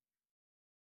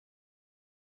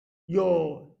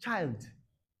 Your child,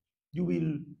 you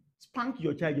will spank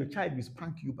your child will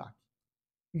spank you back.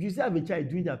 If you still have a child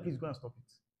doing that, please go and stop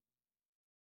it.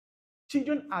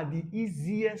 Children are the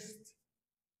easiest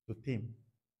to tame.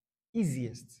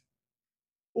 Easiest.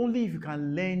 Only if you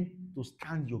can learn to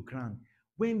stand your ground.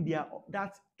 When they are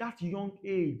that young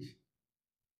age,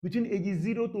 between ages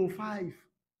 0 to 5,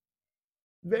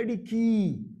 very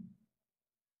key.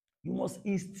 You must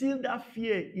instill that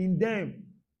fear in them.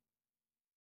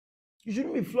 You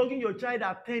shouldn't be flogging your child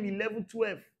at 10, 11,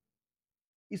 12.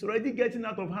 It's already getting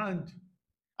out of hand.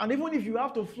 And even if you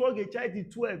have to flog a child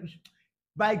at 12,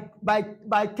 by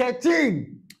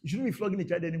 13, you shouldn't be flogging a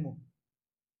child anymore.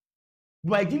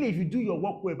 But ideally, if you do your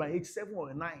work well by age 7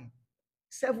 or 9,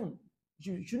 7,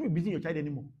 you shouldn't be beating your child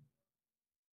anymore.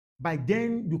 By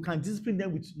then, you can discipline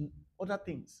them with other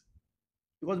things.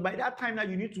 Because by that time now,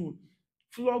 you need to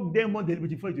flog them more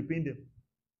deliberately before you pain them.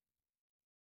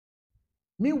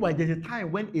 Meanwhile, there's a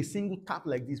time when a single tap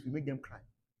like this will make them cry.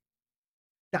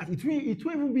 That it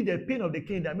won't even be the pain of the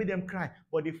cane that made them cry,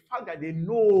 but the fact that they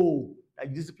know that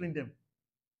you discipline them.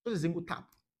 Just a single tap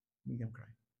make them cry.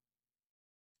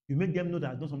 You make them know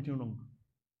that I've done something wrong.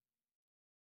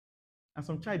 And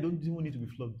some child don't even need to be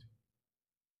flogged.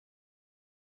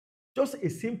 Just a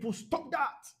simple stop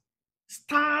that.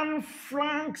 Stand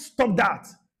frank, stop that.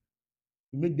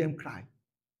 You make them cry.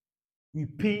 You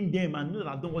pain them and know that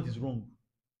I've done what is wrong.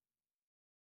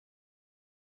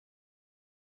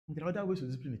 And there are other ways to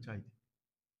discipline a child.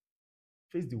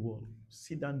 Face the wall,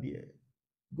 sit down there,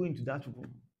 go into that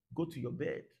room, go to your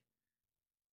bed.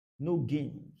 No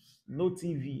games, no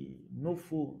TV, no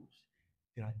phones.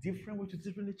 There are different ways to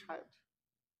discipline a child.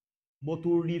 But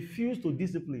to refuse to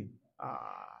discipline,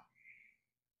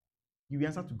 you will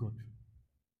answer to God.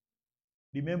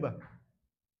 Remember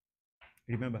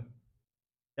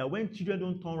that when children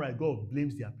don't turn right, God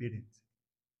blames their parents.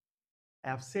 I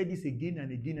have said this again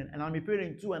and again, and I'm a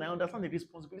parent too, and I understand the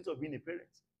responsibility of being a parent.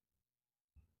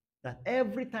 That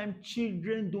every time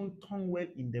children don't turn well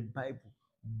in the Bible,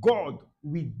 God,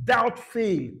 without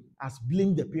fail, has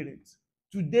blamed the parents.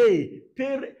 Today,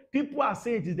 people are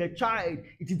saying it is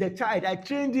the child. I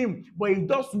trained him, but he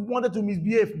just wanted to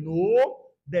misbehave. No,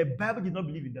 the Bible did not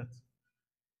believe in that.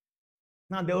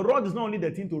 Now, the rod is not only the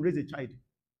thing to raise a child.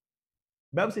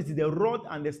 The Bible says it's the rod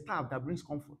and the staff that brings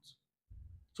comfort.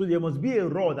 So there must be a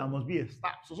rod and must be a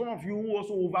staff. So some of you who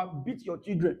also overbeat your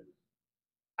children,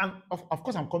 and of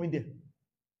course I'm coming there.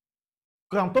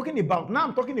 Because I'm talking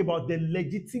about the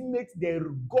legitimate,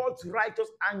 the God's righteous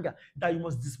anger that you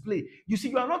must display. You see,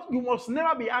 you must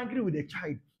never be angry with a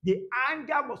child. The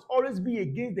anger must always be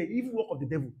against the evil work of the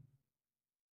devil.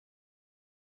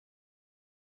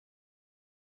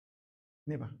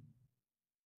 Never.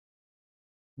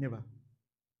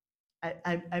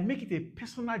 I make it a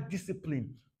personal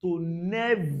discipline to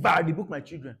never rebuke my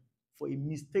children for a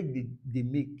mistake they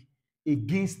make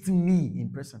against me in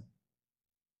person.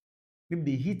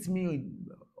 Maybe they hit me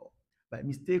by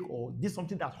mistake or did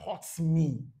something that hurts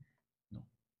me. No.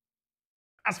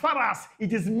 As far as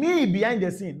it is me behind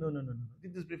the scene, no.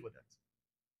 Just pray for that.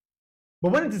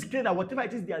 But when it is clear that whatever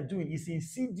it is they are doing is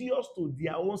insidious to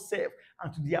their own self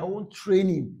and to their own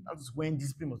training, that is when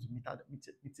discipline must be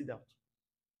meted out.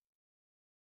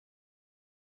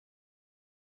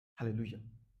 Hallelujah.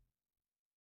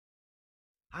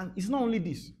 And it's not only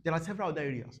this, there are several other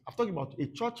areas. I've talked about a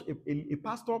church, a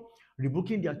pastor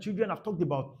rebuking their children. I've talked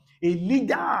about a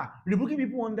leader rebuking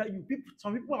people under you.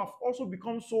 Some people have also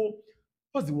become so,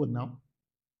 what's the word now?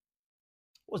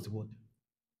 What's the word?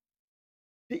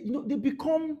 They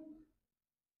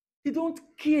don't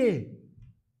care.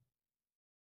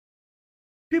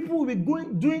 People will be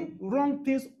doing wrong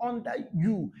things under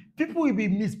you. People will be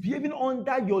misbehaving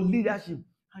under your leadership.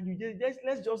 And you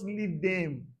let's just leave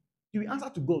them. You will answer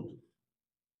to God.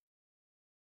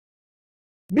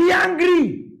 Be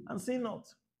angry and sin not.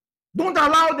 Don't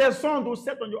allow the sun to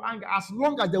set on your anger as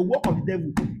long as the work of the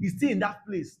devil is still in that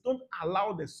place. Don't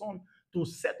allow the sun to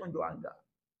set on your anger.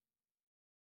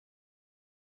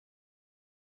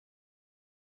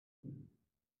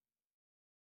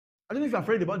 I don't know if you've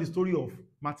heard about the story of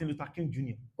Martin Luther King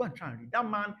Jr. Go and try and read. That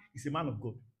man is a man of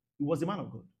God. He was a man of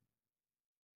God.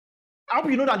 I hope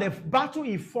you know that the battle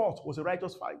he fought was a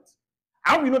righteous fight.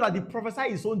 I hope you know that he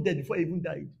prophesied his own death before he even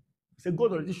died. He said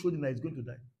God already showed him that he's going to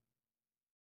die.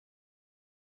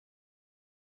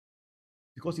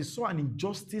 Because he saw an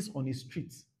injustice on his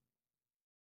streets.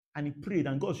 And he prayed,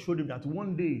 and God showed him that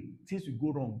one day things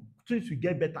will go wrong, things will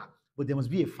get better, but there must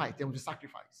be a fight, there must be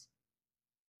sacrifice.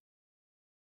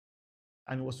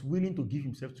 And he was willing to give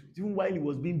himself to it. Even while he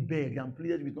was being begged and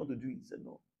pleaded with not to do it, he said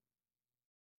no.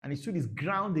 And he stood his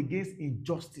ground against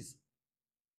injustice.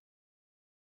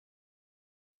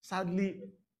 Sadly,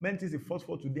 many things he fought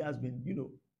for today has been,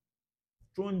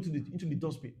 thrown into the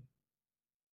dustbin.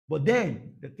 But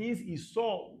then, the things he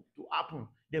saw to happen,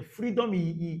 the freedom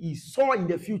he saw in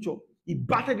the future, he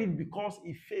battled it because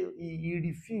he failed. He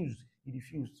refused. He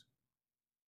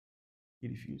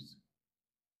refused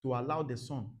to allow the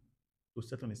sun to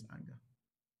set on his anger.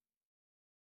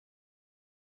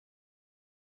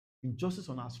 Injustice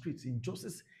on our streets,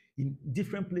 injustice in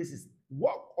different places,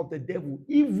 work of the devil,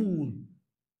 evil,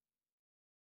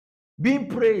 being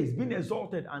praised, being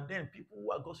exalted, and then people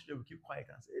who are God's children will keep quiet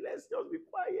and say, let's just be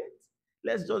quiet.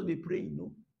 Let's just be praying.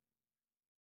 No.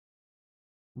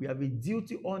 We have a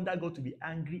duty under God to be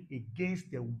angry against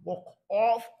the work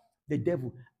of the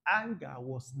devil. Anger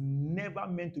was never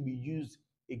meant to be used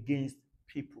against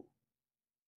people.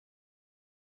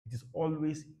 It is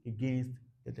always against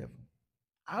the devil.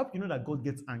 I hope you know that God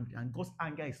gets angry, and God's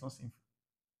anger is not sinful.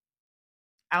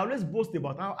 I always boast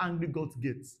about how angry God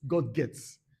gets.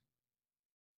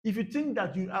 If you think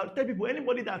that I'll tell people,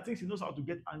 anybody that thinks he knows how to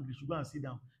get angry should go and sit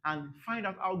down and find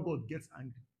out how God gets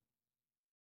angry.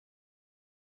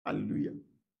 Hallelujah.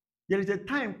 There is a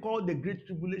time called the Great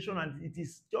Tribulation, and it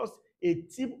is just a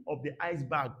tip of the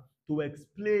iceberg to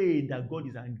explain that God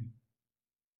is angry.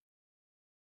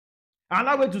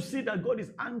 Another way to see that God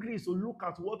is angry is to look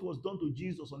at what was done to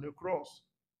Jesus on the cross.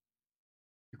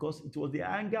 Because it was the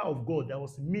anger of God that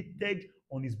was meted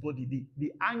on his body.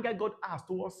 The anger God has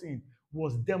towards sin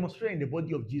was demonstrated in the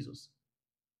body of Jesus.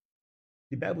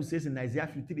 The Bible says in Isaiah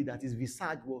 53 that his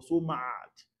visage was so mad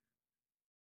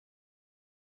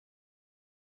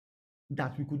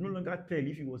that we could no longer tell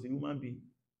if he was a human being.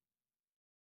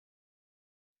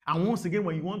 And once again,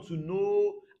 when you want to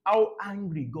know how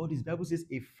angry God is, the Bible says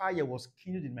a fire was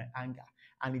kindled in my anger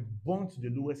and it burnt to the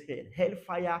lowest hell.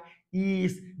 Hellfire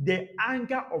is the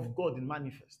anger of God in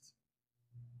manifest.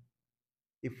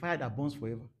 A fire that burns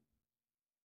forever.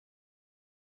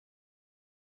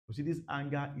 You see, this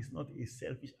anger is not a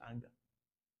selfish anger.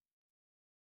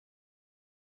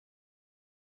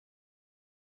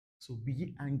 So be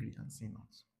ye angry and sin not.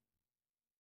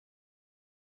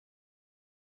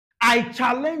 I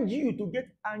challenge you to get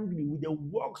angry with the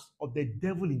works of the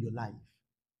devil in your life.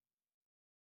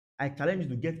 I challenge you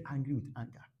to get angry with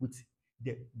anger, with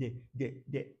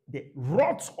the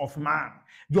wrath of man,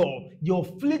 your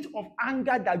fleet of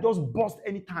anger that just bursts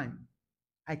anytime.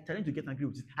 I challenge you to get angry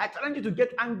with it. I challenge you to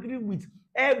get angry with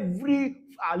every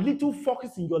little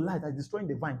focus in your life that's destroying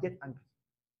the vine. Get angry.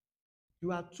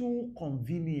 You are too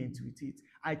convenient with it.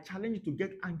 I challenge you to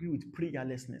get angry with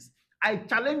prayerlessness. I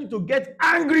challenge you to get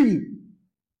angry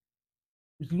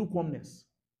with lukewarmness.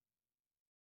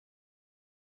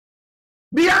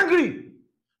 Be angry.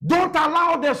 Don't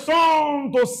allow the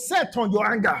sun to set on your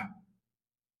anger.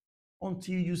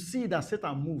 Until you see that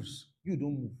Satan moves, you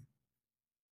don't move.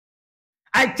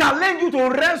 I challenge you to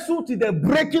wrestle till the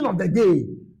breaking of the day.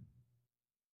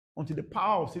 Until the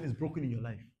power of sin is broken in your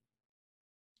life.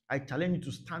 I challenge you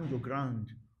to stand your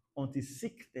ground until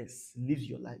sickness leaves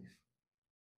your life.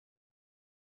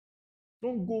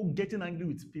 Don't go getting angry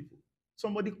with people.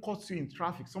 Somebody cuts you in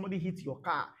traffic. Somebody hits your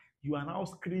car. You are now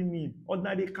screaming,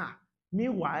 ordinary car.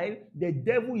 Meanwhile, the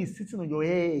devil is sitting on your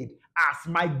head as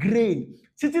migraine,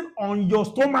 sitting on your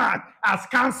stomach as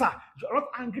cancer. You're not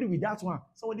angry with that one.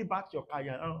 Somebody backed your car.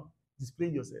 You're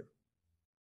displaying yourself.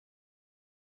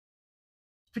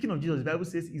 Speaking of Jesus, the Bible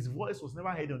says his voice was never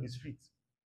heard on the street.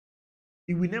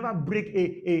 He will never break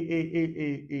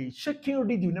a shaking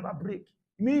reed. He will never break.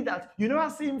 Meaning that you never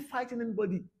see him fighting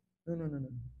anybody. No.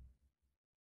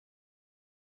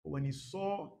 But when he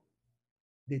saw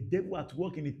the devil at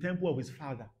work in the temple of his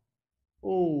father,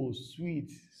 oh,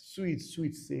 sweet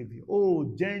Savior.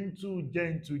 Oh, gentle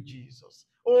Jesus.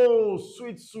 Oh,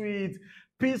 sweet,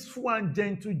 peaceful and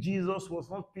gentle Jesus was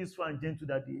not peaceful and gentle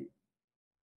that day.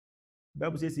 The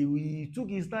Bible says he took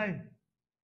his time.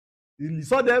 He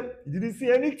saw them, he didn't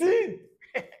see anything.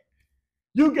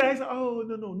 You guys,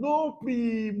 no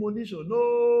premonition,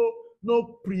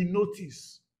 no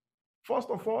pre-notice. First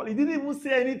of all, he didn't even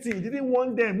say anything. He didn't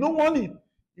warn them. No warning.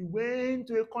 He went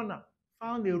to a corner,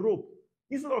 found a rope.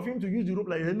 Instead of him to use the rope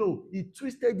like, no, he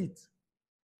twisted it.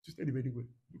 Twisted it very well.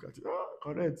 Look at it. Oh,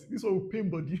 correct. This one will pain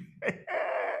body.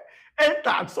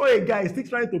 Entered, saw a guy still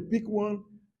trying to pick one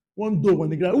dog on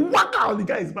the ground. Whack out, the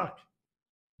guy is back.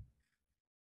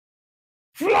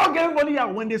 Flog everybody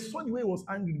out. When they saw the way he was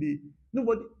angry,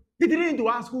 they didn't need to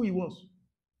ask who he was.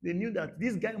 They knew that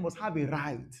this guy must have a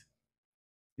right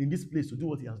in this place to do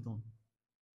what he has done.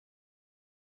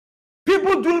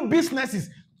 People doing businesses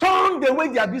turned away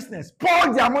their business,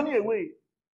 poured their money away.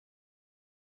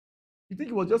 You think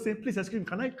he was just saying, please, excuse me,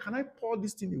 can I pour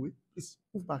this thing away? Please,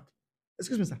 move back.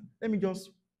 Excuse me, sir. Let me just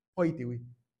pour it away.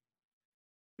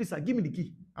 Please, sir, give me the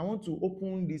key. I want to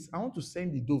open this. I want to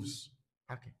send the doves.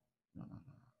 Okay. No.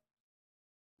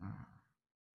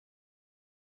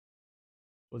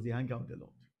 It was the anger of the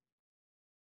Lord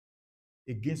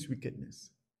against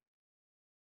wickedness.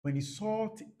 When he saw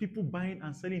people buying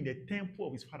and selling in the temple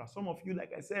of his father, some of you,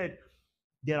 like I said,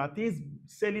 there are things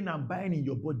selling and buying in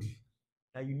your body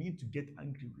that you need to get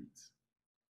angry with.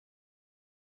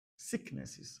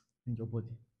 Sicknesses in your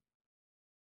body.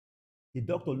 The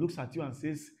doctor looks at you and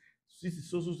says, this is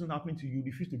so happening to you, you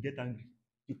refuse to get angry.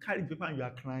 You carry the paper and you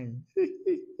are crying.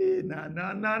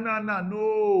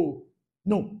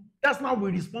 No. That's not how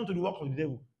we respond to the work of the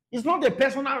devil. It's not a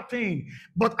personal thing,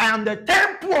 but I am the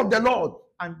temple of the Lord.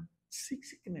 And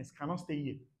sickness cannot stay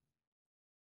here.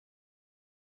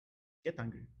 Get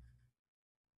angry.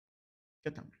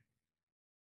 Get angry.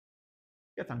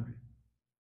 Get angry.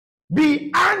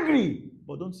 Be angry,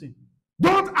 but don't sin.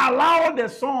 Don't allow the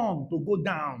sun to go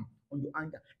down on your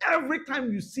anger. Every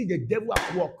time you see the devil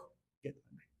at work, get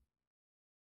angry.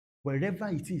 Wherever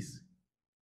it is,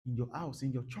 in your house,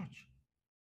 in your church,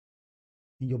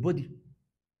 in your body,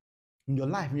 in your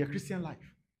life, in your Christian life,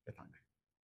 get angry.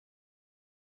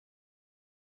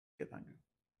 Get angry.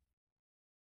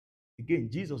 Again,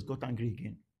 Jesus got angry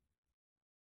again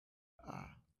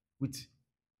with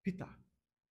Peter.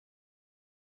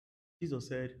 Jesus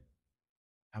said,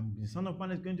 the Son of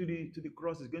Man is going to the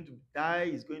cross, he's going to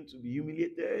die, he's going to be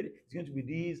humiliated, he's going to be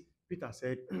this. Peter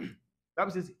said, the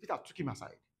Bible says, Peter took him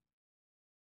aside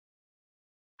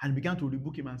and began to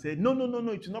rebuke him and said, no,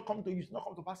 it will not come to you, it will not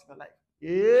come to pass in your life.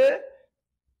 Yeah?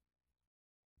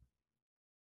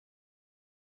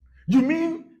 You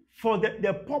mean for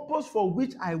the purpose for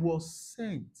which I was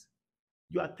sent,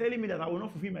 you are telling me that I will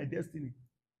not fulfill my destiny?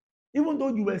 Even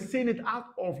though you were saying it out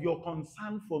of your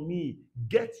concern for me,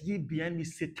 get ye behind me,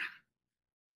 Satan.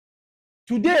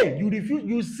 Today, you refuse,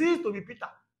 you cease to be Peter.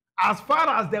 As far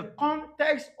as the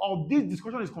context of this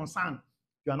discussion is concerned,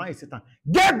 you are not a Satan.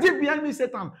 Get thee behind me,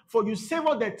 Satan, for you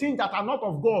savor the things that are not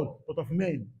of God, but of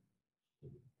men.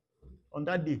 On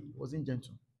that day, he wasn't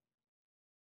gentle.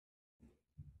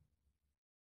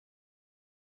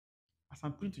 As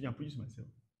I'm preaching, I'm preaching myself.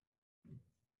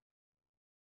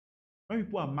 When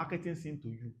people are marketing sin to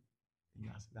you,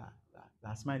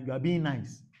 that's mine. You are being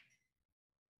nice.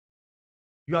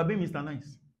 You are being Mr.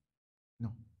 Nice.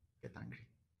 No, get angry.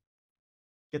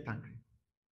 Get angry.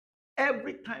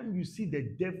 Every time you see the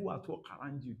devil at work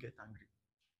around you, get angry.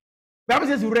 The Bible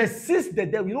says you resist the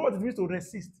devil. You know what it means to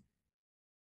resist?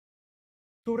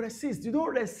 To resist. You don't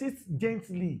resist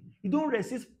gently. You don't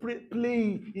resist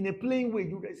playing in a playing way.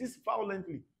 You resist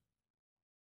violently.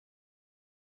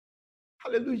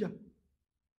 Hallelujah.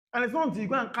 And it's not until you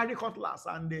go and carry cutlass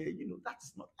and that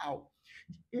is not how.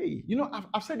 Hey,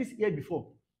 I've said this here before.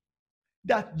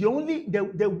 That the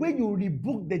way you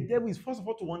rebuke the devil is first of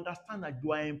all to understand that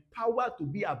you are empowered to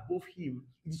be above him.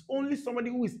 It is only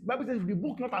somebody who is, Bible says,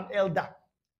 rebuke not an elder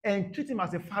and treat him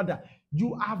as a father.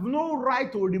 You have no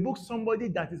right to rebuke somebody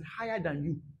that is higher than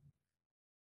you.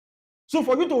 So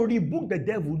for you to rebuke the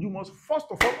devil, you must first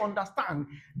of all understand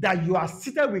that you are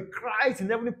seated with Christ in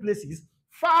heavenly places,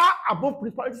 far above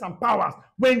principalities and powers.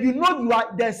 When you know you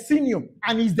are the senior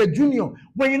and he's the junior,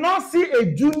 when you now see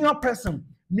a junior person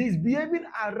misbehaving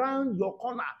around your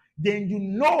corner, then you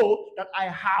know that I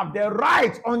have the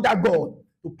right under God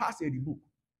to pass a rebuke.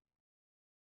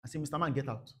 I say, Mr. Man, get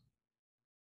out.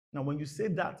 Now, when you say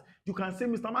that, you can say,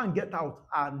 Mr. Man, get out,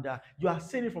 and you are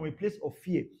saying it from a place of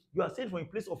fear. You are saying it from a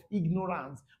place of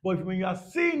ignorance. But when you are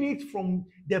saying it from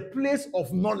the place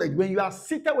of knowledge, when you are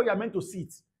seated where you are meant to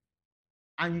sit,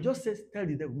 and you just say, tell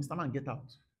the devil, Mr. Man, get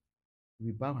out, he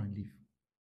will bow and leave.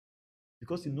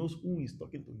 Because he knows who is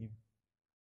talking to him.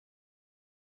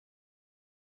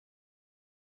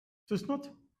 So it's not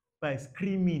by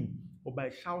screaming, or by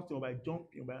shouting, or by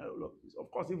jumping, or by all of this.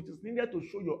 Of course, if it is needed to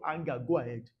show your anger, go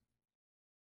ahead.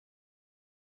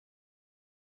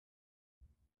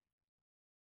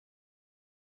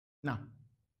 Now,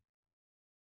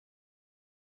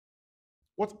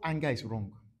 what anger is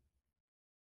wrong?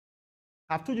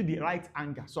 I've told you the right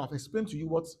anger. So I've explained to you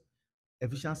what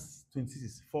Ephesians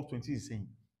 4:26 is saying.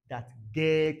 That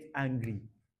get angry.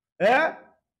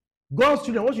 God's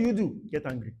children, what should you do? Get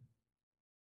angry.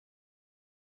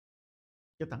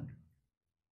 Get angry.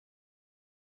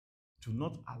 Do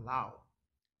not allow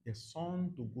the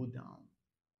sun to go down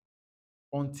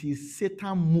until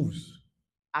Satan moves.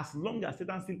 As long as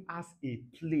Satan still has a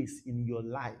place in your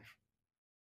life,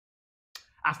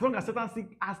 as long as Satan still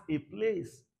has a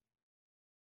place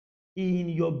in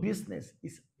your business,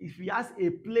 if he has a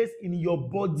place in your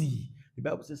body, the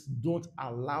Bible says, don't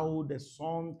allow the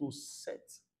sun to set.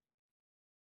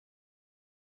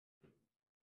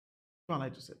 Don't allow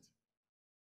it to set.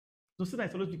 So Satan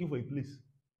is always looking for a place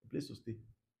to stay.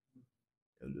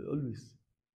 Always.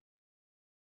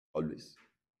 Always.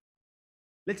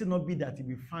 Let it not be that he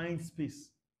will find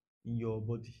space in your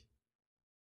body.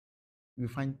 You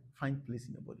will find place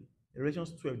in your body. In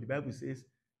Revelation 12, the Bible says,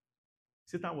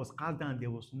 Satan was cast down.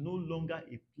 There was no longer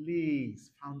a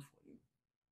place found for him.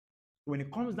 When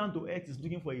it comes down to earth, he's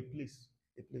looking for a place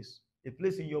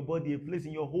in your body, a place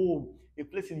in your home, a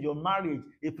place in your marriage,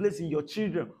 a place in your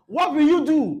children. What will you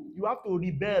do? You have to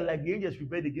rebel like the angels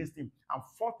rebelled against him and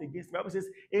fought against him. The Bible says,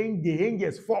 and the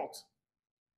angels fought.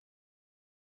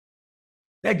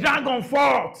 The dragon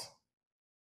fought.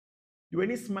 You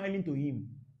were smiling to him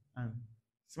and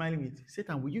smiling with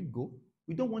Satan, will you go?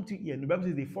 We don't want you here. And the Bible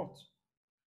says they fought.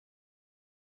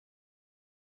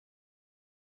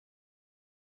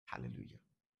 Hallelujah.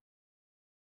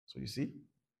 So you see,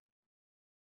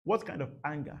 what kind of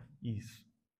anger is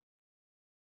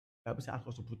the Bible says ask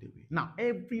us to put away. Now,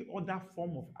 every other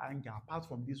form of anger apart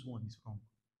from this one is wrong.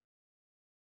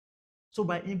 So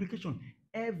by implication,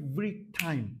 every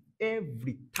time you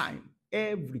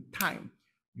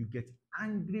get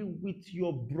angry with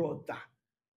your brother,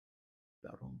 you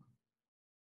are wrong.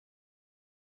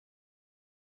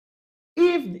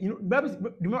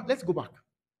 Let's go back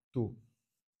to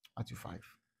Matthew 5.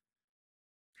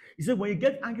 He said, when you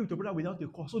get angry with your brother without a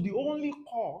cause, so the only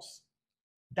cause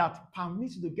that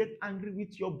permits you to get angry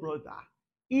with your brother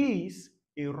is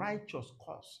a righteous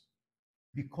cause,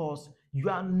 because you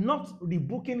are not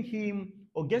rebuking him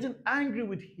or getting angry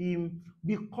with him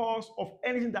because of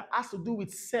anything that has to do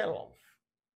with self.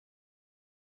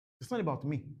 It's not about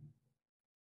me.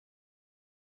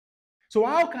 So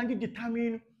how can you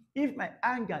determine if my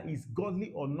anger is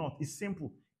godly or not? It's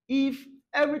simple. If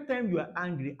every time you are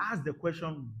angry, ask the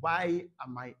question, why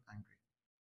am I angry?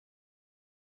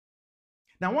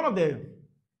 Now, one of the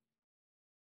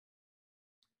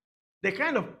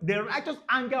righteous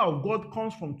anger of God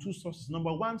comes from two sources.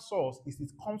 Number one source is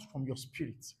it comes from your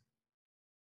spirit.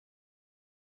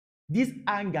 There is an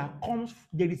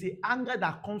anger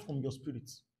that comes from your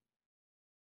spirit.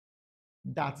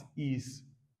 That is,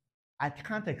 I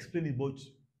can't explain it, but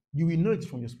you will know it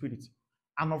from your spirit.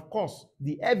 And of course,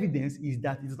 the evidence is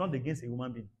that it is not against a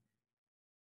human being.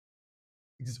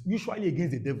 It is usually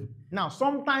against the devil. Now,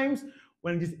 sometimes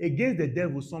when it is against the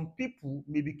devil, some people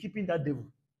may be keeping that devil.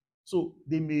 So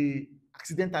they may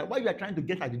accidentally, while you are trying to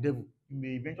get at the devil, you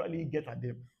may eventually get at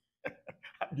them.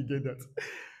 How do you get that?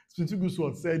 Spiritual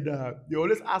Sword said, they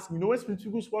always ask me, when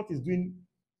Spiritual Sword is doing,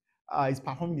 is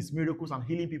performing his miracles and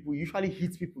healing people, he usually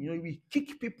hits people. We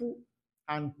kick people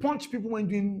and punch people when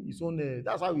doing his own.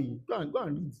 That's how he go and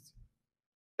read it.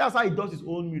 That's how he does his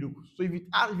own miracles. So if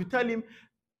you tell him,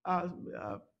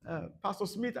 Pastor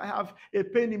Smith, I have a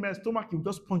pain in my stomach, you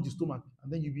just punch the stomach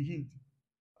and then you'll be healed.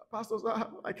 Pastor,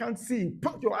 I can't see.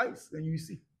 Punch your eyes, and you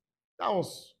see. That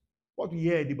was what we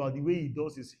heard about the way he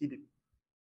does his healing.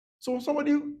 So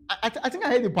somebody, I think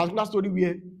I heard a particular story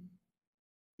where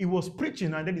he was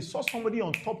preaching and then he saw somebody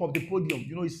on top of the podium.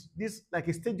 You know, it's this like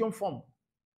a stadium form.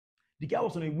 The guy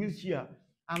was on a wheelchair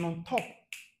and on top.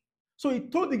 So he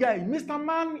told the guy, Mr.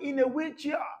 Man in a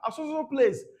wheelchair, a social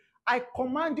place, I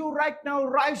command you right now,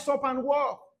 rise up and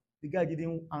walk. The guy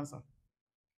didn't answer.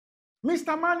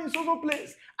 Mr. Man in social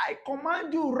place, I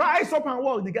command you, rise up and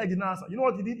walk. The guy didn't answer. You know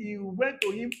what he did? He went to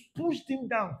him, pushed him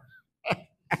down.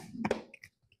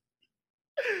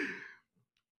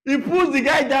 He pushed the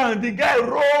guy down. The guy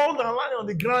rolled and landed on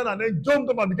the ground and then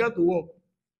jumped up and began to walk.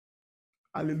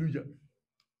 Hallelujah.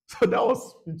 So that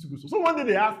was into good. So one day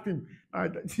they asked him,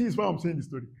 this is why I'm saying the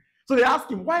story. So they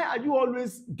asked him, why are you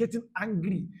always getting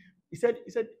angry? He said,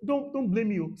 don't blame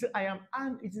me. He said, I am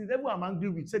angry. It's the devil I'm angry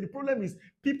with. He said, the problem is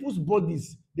people's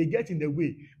bodies, they get in the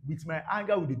way with my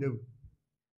anger with the devil.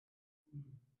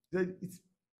 He said,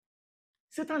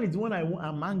 Satan is the one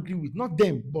I'm angry with, not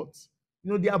them, but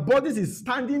you know, their bodies is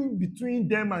standing between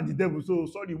them and the devil. So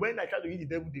sorry, when I try to hit the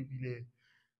devil, they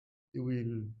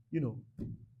will, you know,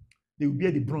 they will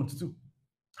bear the brunt too.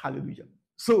 Hallelujah.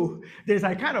 So there's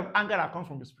a kind of anger that comes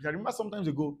from the spirit. I remember sometimes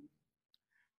ago,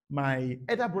 my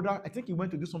elder brother, I think he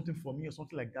went to do something for me or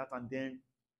something like that, and then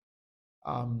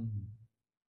I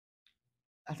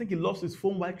think he lost his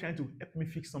phone while trying to help me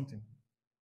fix something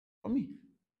for me.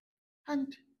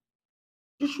 And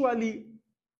usually,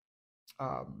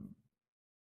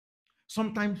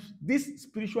 sometimes this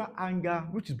spiritual anger,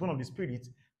 which is born of the spirit,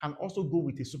 can also go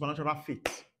with a supernatural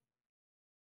faith.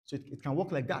 So it can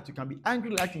work like that. You can be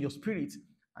angry like in your spirit,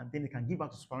 and then it can give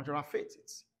out supernatural faith.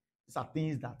 These are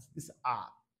things these are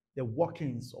the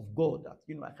workings of God that,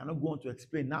 you know, I cannot go on to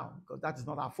explain now because that is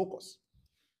not our focus.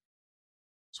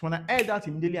 So when I heard that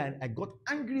immediately, I got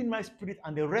angry in my spirit,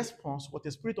 and the response was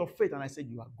a spirit of faith. And I said,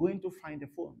 you are going to find the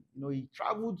phone. You know, he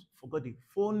traveled, forgot the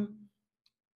phone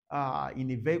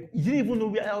in a vehicle. He didn't even know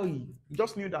where he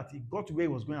just knew that he got to where he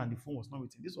was going and the phone was not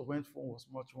with him. This was when phone was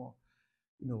much more,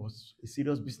 you know, was a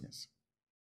serious business.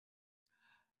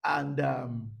 And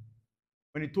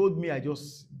when he told me, I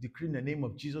just decreed in the name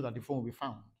of Jesus that the phone will be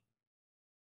found.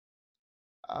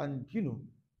 And, you know,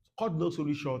 cut the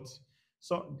story short,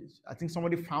 so I think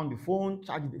somebody found the phone,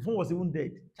 charged the phone was even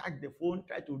dead, charged the phone,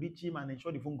 tried to reach him and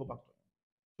ensure the phone go back to him.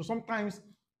 So sometimes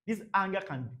this anger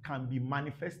can be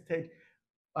manifested,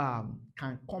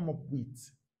 can come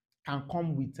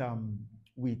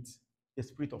with the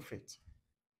spirit of faith.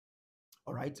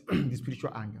 All right, the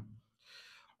spiritual anger.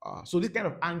 So this kind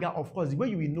of anger, of course, the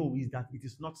way you will know is that it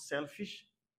is not selfish.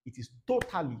 It is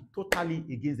totally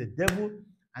against the devil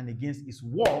and against his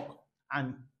work.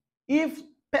 And if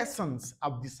persons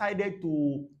have decided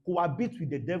to cohabit with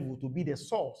the devil to be the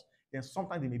source, then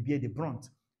sometimes they may bear the brunt.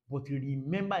 But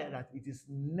remember that it is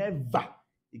never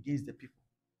against the people.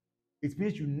 It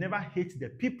means you never hate the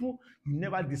people. You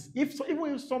never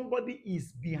even if somebody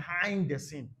is behind the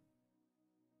sin,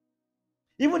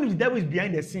 even if the devil is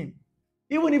behind the sin,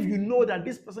 even if you know that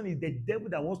this person is the devil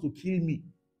that wants to kill me,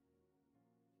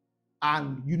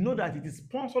 and you know that it is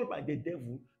sponsored by the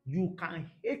devil, you can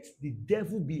hate the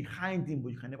devil behind him,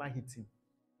 but you can never hate him.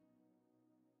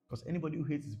 Because anybody who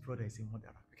hates his brother is a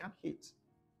murderer. You can't hate.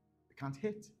 You can't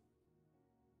hate.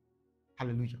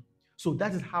 Hallelujah. So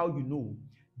that is how you know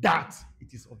that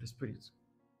it is of the spirit.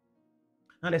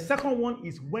 Now the second one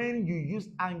is when you use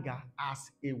anger as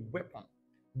a weapon.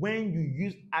 When you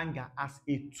use anger as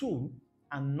a tool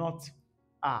and not,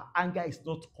 anger is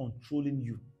not controlling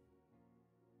you.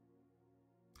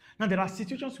 Now there are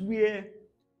situations where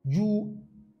you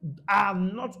are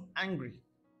not angry.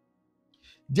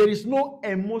 There is no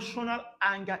emotional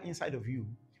anger inside of you.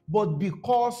 But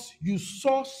because you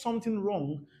saw something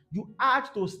wrong, you had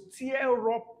to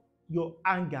stir up your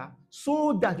anger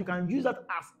so that you can use that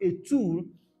as a tool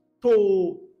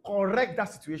to correct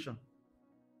that situation.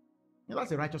 Now,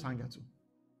 that's a righteous anger too.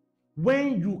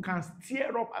 When you can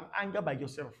stir up an anger by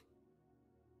yourself.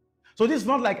 So this is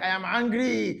not like I am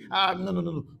angry.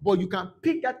 No. But you can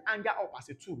pick that anger up as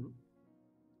a tool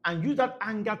and use that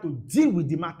anger to deal with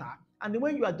the matter. And then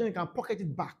when you are done, you can pocket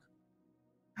it back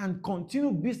and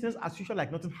continue business as usual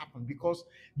like nothing happened, because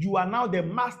you are now the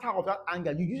master of that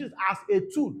anger. You use it as a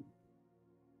tool.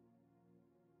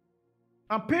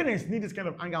 And parents need this kind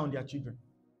of anger on their children.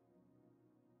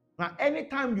 Now,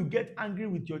 anytime you get angry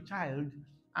with your child,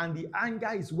 and the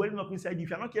anger is welling up inside you, if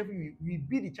you're not careful, you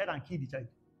beat the child and kill the child.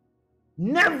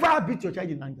 Never beat your child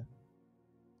in anger.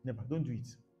 Never. Don't do it.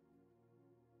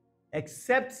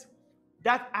 Except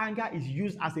that anger is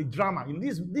used as a drama. You know,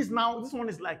 this one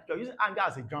is like you're using anger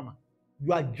as a drama.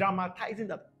 You are dramatizing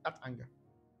that anger.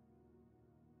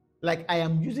 Like, I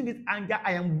am using this anger,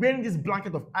 I am wearing this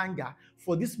blanket of anger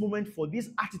for this moment, for this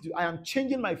attitude. I am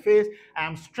changing my face, I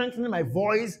am strengthening my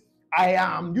voice, I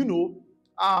am,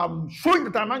 showing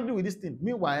that I'm angry with this thing.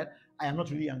 Meanwhile, I am not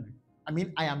really angry. I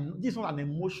mean, this is not an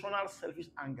emotional, selfish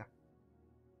anger.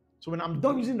 So when I'm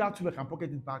done using that tool, I can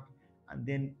pocket it back, and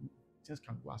then things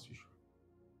can go as usual.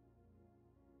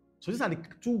 So these are the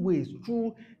two ways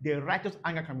through the righteous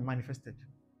anger can be manifested.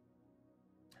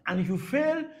 And if you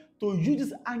fail to use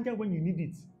this anger when you need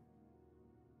it,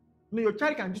 your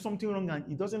child can do something wrong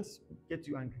and it doesn't get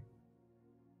you angry.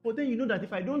 But then you know that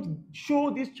if I don't show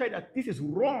this child that this is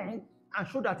wrong and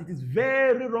show that it is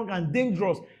very wrong and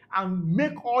dangerous and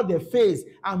make all the face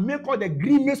and make all the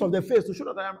grimace of the face to show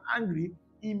that I am angry,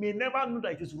 he may never know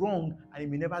that it is wrong and he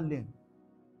may never learn.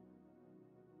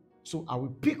 So I will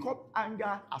pick up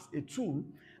anger as a tool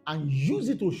and use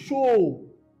it to show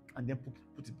and then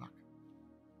put it back.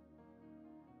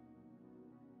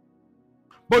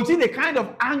 But see, the kind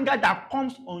of anger that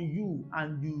comes on you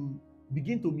and you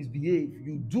begin to misbehave,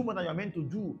 you do more than you are meant to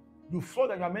do, you flog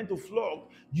than you are meant to flog,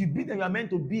 you beat than you are meant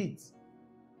to beat,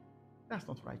 that's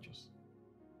not righteous.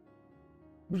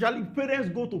 Usually parents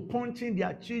go to punching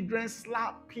their children,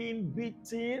 slapping,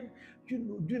 beating,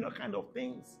 doing all kind of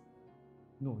things.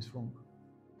 No, it's wrong.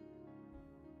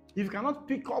 If you cannot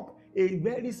pick up a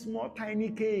very small, tiny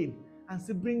cane and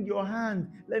say, bring your hand,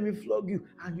 let me flog you,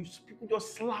 and people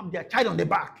just slap their child on the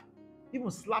back. Even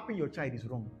slapping your child is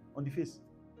wrong on the face.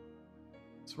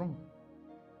 It's wrong.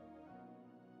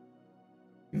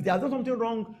 If they have done something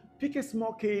wrong, pick a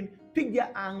small cane, pick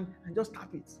their hand, and just tap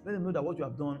it. Let them know that what you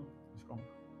have done is wrong.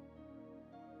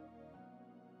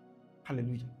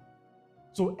 Hallelujah.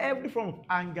 So every form of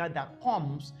anger that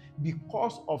comes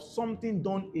because of something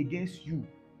done against you.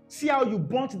 See how you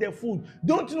burnt their food.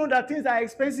 Don't you know that things are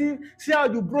expensive? See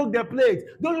how you broke their plate.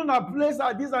 Don't you know that plates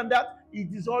are this and that?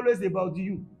 It is always about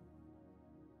you.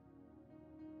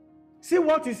 See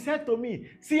what he said to me.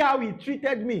 See how he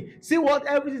treated me. See what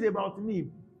everything is about me.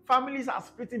 Families are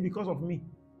splitting because of me.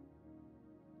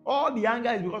 All the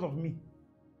anger is because of me.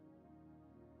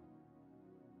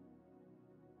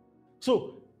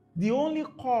 So, the only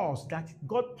cause that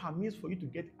God permits for you to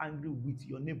get angry with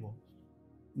your neighbor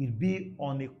will be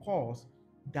on a cause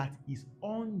that is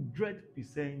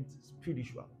 100%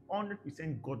 spiritual,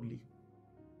 100% godly.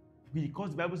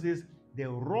 Because the Bible says, the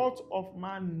wrath of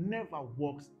man never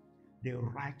works the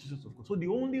righteousness of God. So the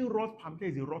only wrath permitted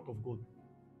is the wrath of God.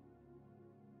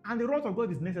 And the wrath of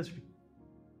God is necessary.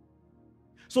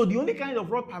 So the only kind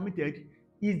of wrath permitted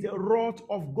is the wrath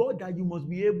of God that you must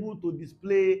be able to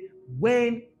display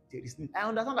when there is need. I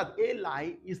understand that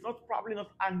Eli is probably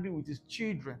not angry with his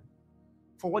children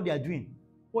for what they are doing,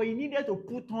 but he needed to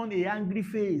put on an angry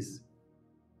face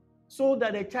so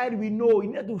that the child will know. He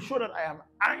needed to show that I am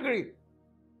angry.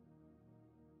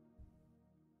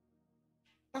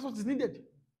 That's what is needed.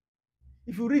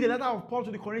 If you read the letter of Paul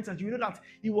to the Corinthians, you know that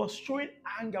he was showing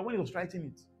anger when he was writing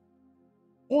it.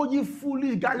 Oh, you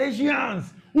foolish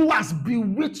Galatians, who has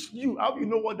bewitched you? How do you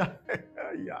know what that?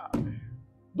 Yeah.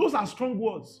 Those are strong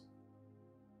words.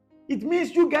 It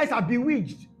means you guys are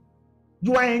bewitched.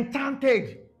 You are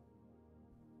enchanted.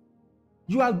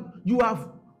 You have,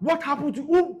 what happened to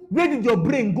you? Where did your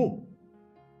brain go?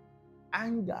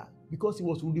 Anger, because he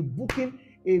was rebuking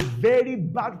a very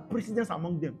bad precedence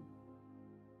among them.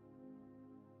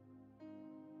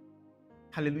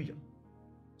 Hallelujah.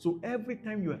 So every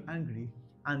time you are angry,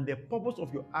 and the purpose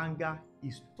of your anger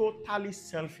is totally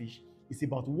selfish, it's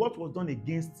about what was done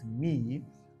against me,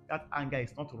 that anger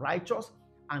is not righteous.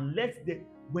 And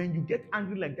when you get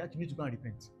angry like that, you need to go and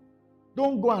repent.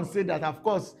 Don't go and say that, of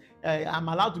course, I'm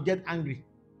allowed to get angry.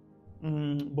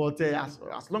 But as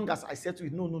long as I settle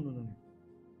it, no.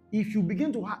 If you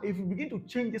begin to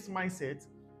change this mindset,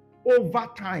 over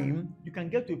time, you can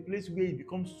get to a place where it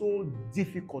becomes so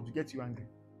difficult to get you angry.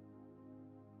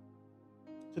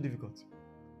 So difficult.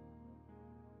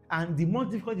 And the more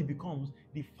difficult it becomes,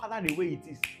 the farther away it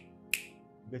is to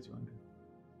get you angry.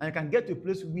 And you can get to a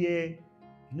place where you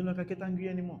no longer get angry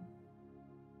anymore.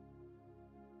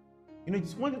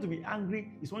 It's one thing to be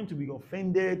angry, it's one thing to be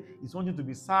offended, it's one thing to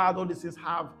be sad. All these things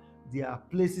have their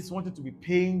places, one thing to be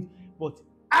pained. But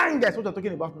anger is what we're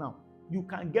talking about now. You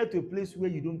can get to a place where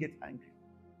you don't get angry.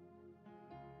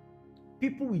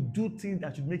 People will do things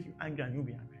that should make you angry and you'll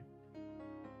be angry.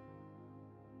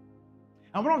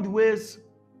 And one of the ways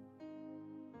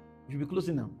We'll be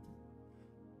closing now.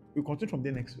 We'll continue from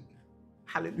there next week.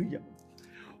 Hallelujah.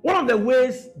 One of the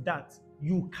ways that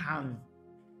you can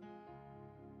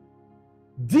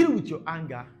deal with your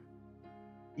anger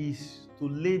is to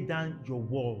lay down your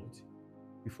world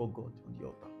before God on the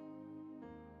altar.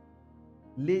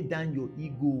 Lay down your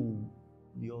ego on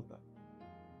the altar.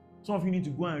 Some of you need to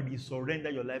go and surrender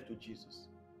your life to Jesus.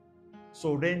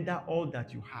 Surrender all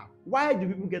that you have. Why do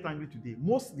people get angry today?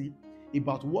 Mostly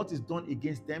about what is done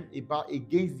against them,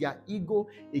 against their ego,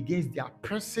 against their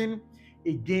person,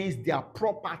 against their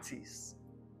properties.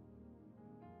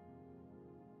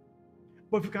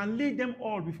 But if you can lay them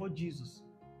all before Jesus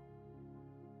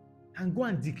and go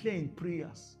and declare in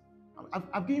prayers.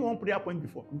 I've given you one prayer point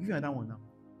before. I'll give you another one now.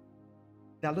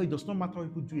 That Lord, it does not matter what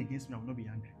people do against me, I will not be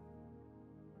angry.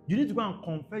 You need to go and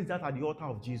confess that at the altar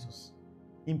of Jesus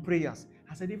in prayers.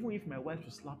 I said, even if my wife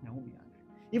should slap me, I won't be angry.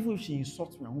 Even if she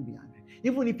insults me, I won't be angry.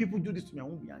 Even if people do this to me, I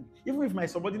won't be angry. Even if my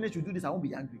subordinate should do this, I won't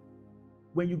be angry.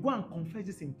 When you go and confess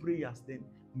this in prayers, then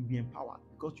you'll be empowered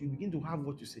because you begin to have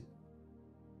what you say.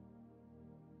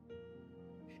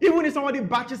 Even if somebody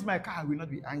batches my car, I will not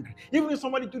be angry. Even if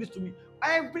somebody do this to me,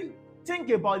 think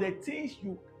about the things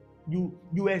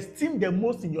you esteem the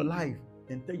most in your life,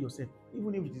 then tell yourself,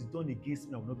 even if it is done against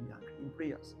me, I will not be angry. In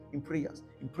prayers, in prayers,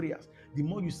 in prayers. The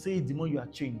more you say it, the more you are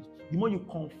changed. The more you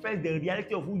confess the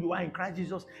reality of who you are in Christ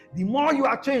Jesus, the more you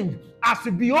are changed. As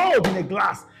we behold in a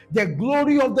glass the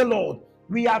glory of the Lord,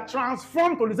 we are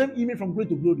transformed to the same image from glory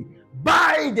to glory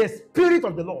by the Spirit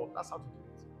of the Lord. That's how to do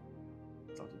it.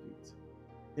 That's how to do it.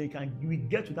 Then you will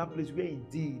get to that place where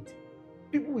indeed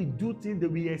people will do things that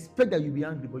we expect that you'll be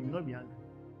angry, but you will not be angry.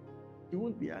 You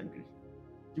won't be angry.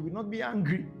 You will not be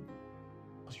angry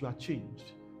because you are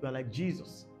changed. You are like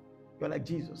Jesus. You are like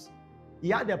Jesus. He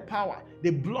had the power. They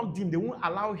blocked him. They won't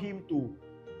allow him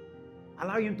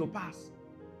to pass.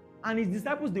 And his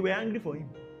disciples, they were angry for him.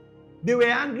 They were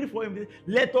angry for him. They said,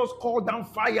 let us call down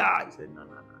fire. He said, no,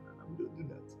 we don't do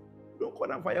that. We don't call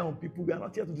down fire on people. We are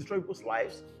not here to destroy people's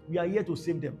lives. We are here to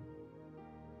save them.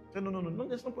 He said, no,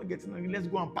 let's not forget. Let's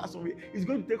go and pass away. It's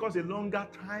going to take us a longer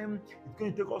time. It's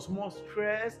going to take us more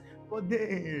stress. But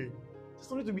there's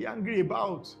something to be angry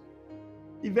about.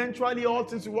 Eventually, all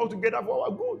things will work together for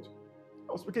our good.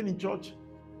 I was speaking in church,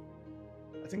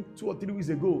 I think 2 or 3 weeks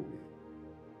ago.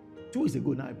 2 weeks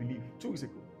ago now, I believe. 2 weeks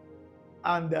ago.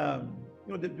 And,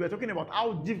 they were talking about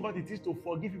how difficult it is to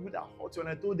forgive people that hurt you. And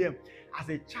I told them, as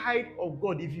a child of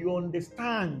God, if you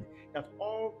understand that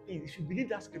all things, you should believe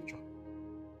that scripture.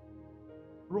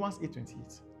 Romans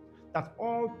 8:28. That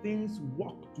all things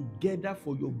work together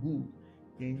for your good,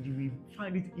 then you will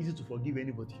find it easy to forgive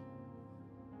anybody.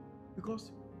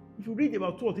 Because if you read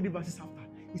about 2 or 3 verses after,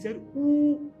 he said,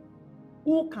 who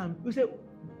can, he said,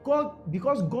 God,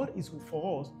 because God is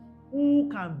for us, who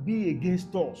can be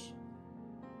against us?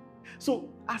 So,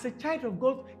 as a child of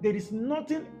God, there is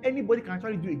nothing anybody can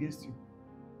actually do against you.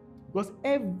 Because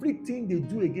everything they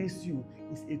do against you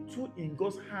is a tool in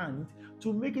God's hand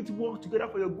to make it work together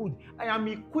for your good. I am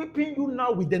equipping you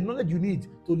now with the knowledge you need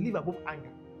to live above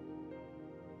anger.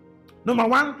 Number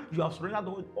one, you have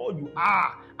surrendered all you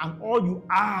are and all you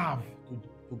have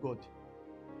to God.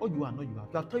 All you are, not you have.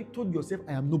 You have told yourself,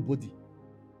 I am nobody.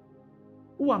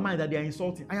 Who am I that they are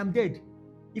insulting? I am dead.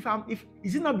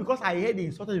 Is it not because I heard they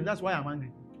insulted him, that's why I'm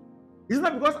angry? Is it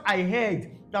not because I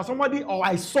heard that somebody, or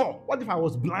I saw, what if I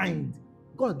was blind?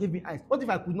 God gave me eyes. What if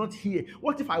I could not hear?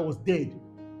 What if I was dead?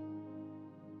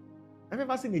 Have you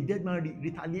ever seen a dead man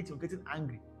retaliating or getting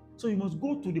angry? So you must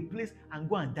go to the place and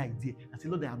go and die there and say,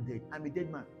 Lord, I am dead. I'm a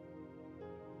dead man.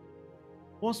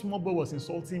 One small boy was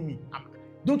insulting me.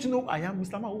 Don't you know who I am?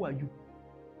 Mr. Man, who are you?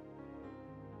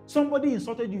 Somebody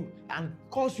insulted you and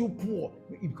calls you poor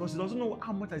because he doesn't know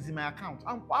how much is in my account.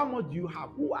 How much do you have?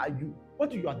 Who are you?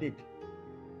 What if you are dead?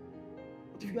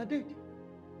 What if you are dead?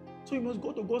 So you must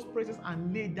go to God's presence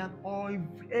and lay down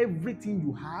everything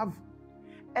you have,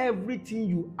 everything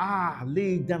you are,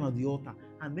 lay it down on the altar.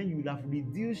 And then you will have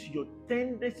reduced your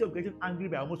tendency of getting angry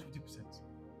by almost 50%.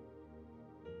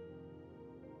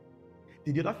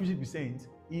 The other 50%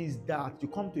 is that you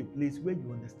come to a place where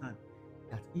you understand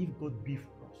that if God be for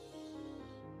us,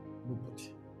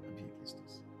 nobody can be against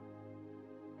us.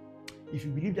 If you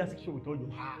believe that scripture with all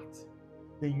your heart,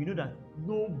 then you know that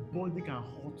nobody can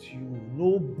hurt you.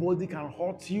 Nobody can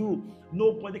hurt you.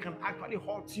 Nobody can actually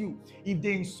hurt you. If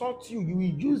they insult you, you will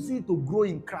use it to grow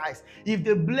in Christ. If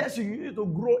they bless you, you use it to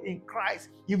grow in Christ.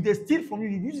 If they steal from you,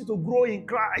 you use it to grow in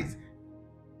Christ.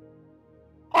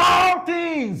 All all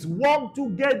things work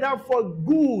together for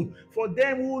good for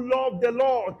them who love the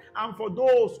Lord and for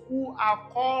those who are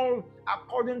called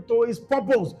according to his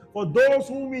purpose. For those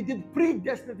whom he did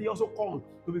predestinate, he also called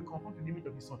to be conformed to the image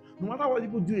of his son. No matter what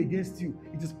people do against you,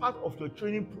 it is part of your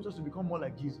training process to become more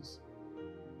like Jesus.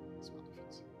 It's part of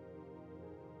it.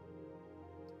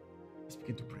 Let's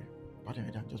begin to pray.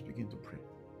 Just begin to pray.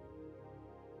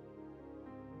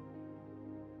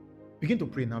 Begin to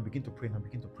pray now, begin to pray now,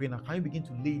 begin to pray now. Can you begin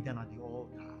to lay down at the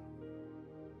altar?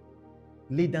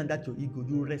 Lay down that your ego.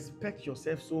 You respect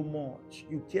yourself so much.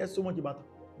 You care so much about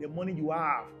the money you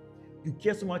have. You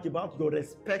care so much about your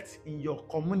respect in your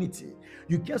community.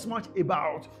 You care so much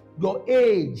about your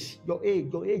age. Your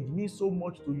age means so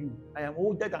much to you. I am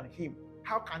older than him.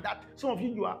 How can that? Some of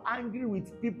you are angry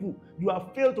with people. You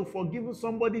have failed to forgive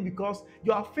somebody because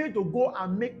you have failed to go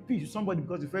and make peace with somebody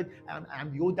because you felt, I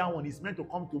am the older one. It's meant to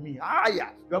come to me. Yeah.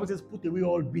 The Bible says, put away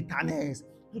all bitterness,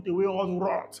 put away all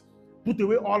wrath, put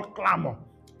away all clamor,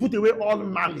 put away all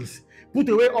malice, put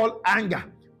away all anger,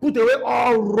 put away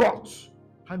all wrath.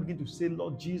 Can you begin to say,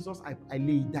 Lord Jesus, I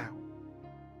lay it down?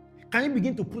 Can you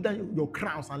begin to put down your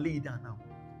crowns and lay it down now?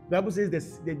 The Bible says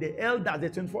the elders, the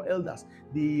 24 elders,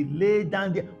 they lay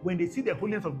down when they see the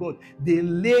holiness of God, they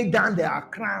lay down their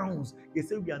crowns. They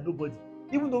say we are nobody.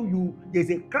 Even though there's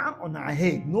a crown on our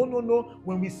head. No.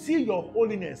 When we see your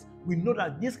holiness, we know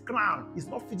that this crown is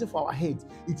not fitting for our head.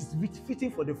 It is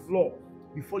fitting for the floor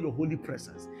before your holy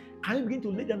presence. Can you begin to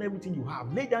lay down everything you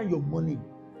have? Lay down your money.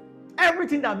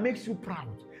 Everything that makes you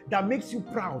proud,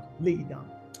 lay it down.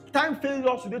 Time fails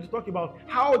us today to talk about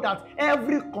how that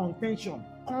every contention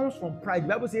comes from pride. The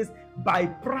Bible says, by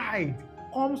pride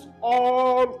comes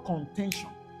all contention.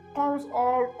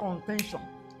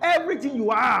 Everything you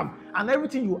have and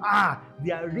everything you are,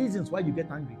 there are reasons why you get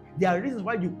angry. There are reasons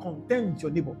why you contend with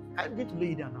your neighbor. I'm going to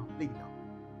lay it down now. Lay it down.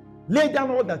 Lay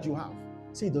down all that you have.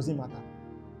 See, it doesn't matter.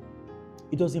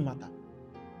 It doesn't matter.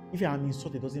 If I am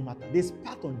insulted, it doesn't matter. They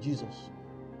spat on Jesus.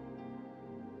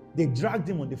 They dragged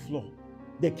him on the floor.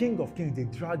 The King of Kings, they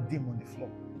dragged him on the floor.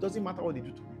 It doesn't matter what they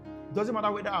do to me. It doesn't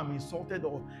matter whether I'm insulted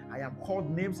or I am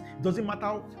called names. It doesn't matter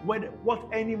what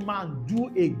any man do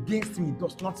against me. It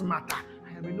does not matter.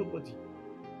 I am a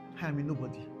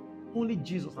nobody. Only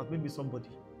Jesus has made me somebody.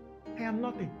 I am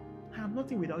nothing. I am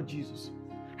nothing without Jesus.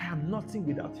 I am nothing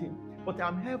without him. But I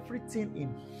am everything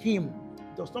in him.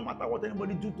 It does not matter what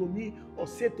anybody do to me or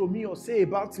say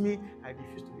about me. I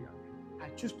refuse to be angry. I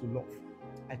choose to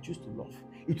love.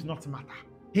 It will not matter.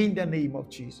 In the name of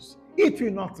Jesus. It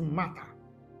will not matter.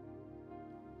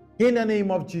 In the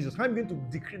name of Jesus. I'm going to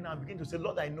decree now. Begin to say,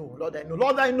 Lord, I know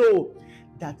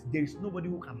that there is nobody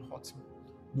who can hurt me.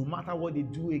 No matter what they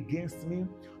do against me,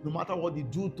 no matter what they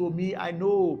do to me, I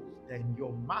know that in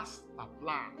your master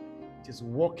plan, it is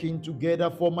working together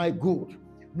for my good.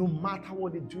 No matter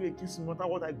what they do against me, no matter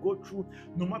what I go through,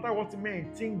 no matter what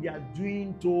men think they are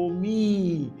doing to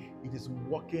me, it is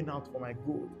working out for my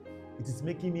good. It is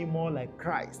making me more like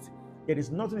Christ. There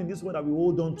is nothing in this world that we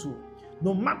hold on to.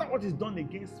 No matter what is done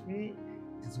against me,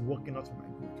 it is working out for my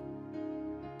good.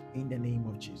 In the name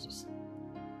of Jesus.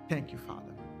 Thank you,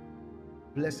 Father.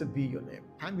 Blessed be your name.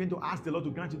 I'm going to ask the Lord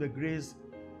to grant you the grace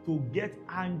to get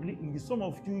angry. Some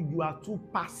of you are too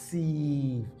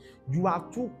passive. You are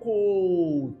too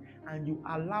cold. And you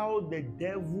allow the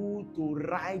devil to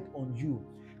ride on you.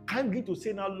 I'm going to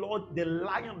say now, Lord, the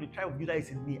Lion of the tribe of Judah is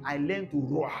in me. I learn to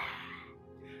roar.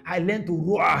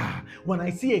 When I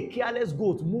see a careless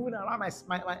goat moving around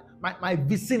my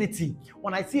vicinity,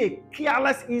 when I see a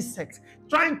careless insect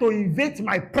trying to invade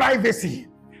my privacy,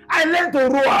 I learn to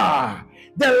roar.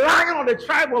 The Lion of the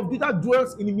tribe of Judah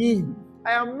dwells in me.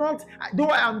 I am not, though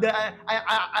I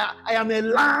am a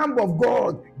lamb of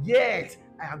God, yet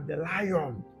I am the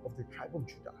Lion of the tribe of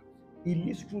Judah. He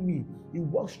lives through me. He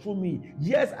walks through me.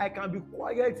 Yes, I can be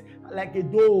quiet like a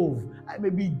dove. I may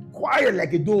be quiet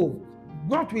like a dove.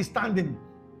 Notwithstanding,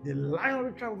 the Lion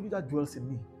of the tribe of Judah dwells in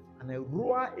me. And I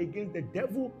roar against the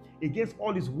devil, against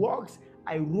all his works.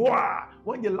 I roar.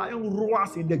 When the lion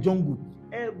roars in the jungle,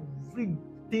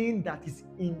 everything that is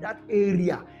in that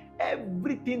area,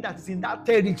 everything that is in that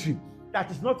territory that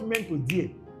is not meant to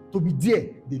be there,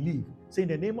 they leave. Say, in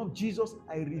the name of Jesus,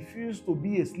 I refuse to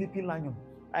be a sleeping lion.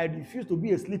 I refuse to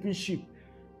be a sleeping sheep.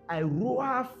 I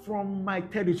roar from my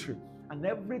territory. And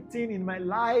everything in my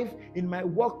life, in my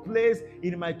workplace,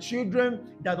 in my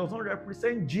children that does not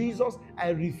represent Jesus,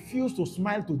 I refuse to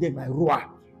smile to them. I roar.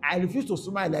 I refuse to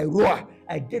smile. I roar.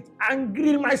 I get angry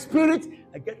in my spirit.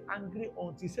 I get angry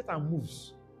until Satan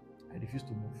moves. I refuse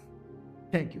to move.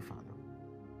 Thank you, Father.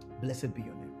 Blessed be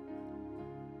your name.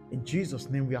 In Jesus'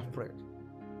 name we have prayed.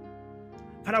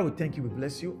 Father, we thank you. We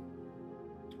bless you.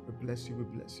 We bless you. We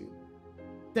bless you.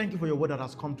 Thank you for your word that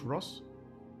has come to us.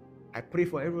 I pray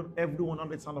for everyone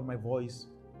under the sound of my voice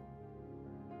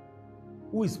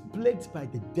who is plagued by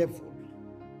the devil.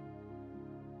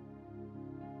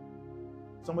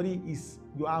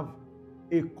 You have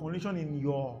a condition in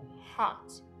your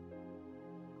heart.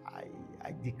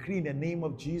 I decree in the name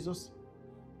of Jesus,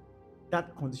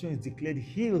 that condition is declared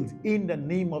healed in the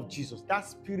name of Jesus. That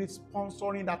spirit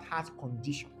sponsoring that heart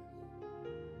condition,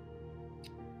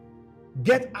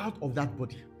 get out of that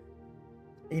body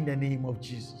in the name of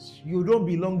Jesus. You don't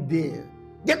belong there.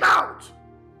 Get out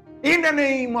in the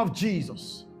name of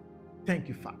Jesus. Thank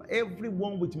you, Father.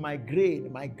 Everyone with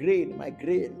migraine,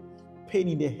 pain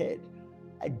in the head,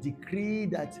 I decree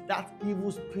that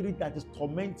evil spirit that is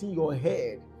tormenting your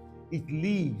head, it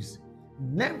leaves,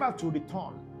 never to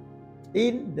return.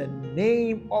 In the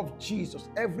name of Jesus,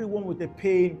 everyone with a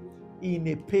pain in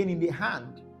the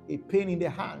hand,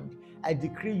 I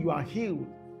decree you are healed.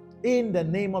 In the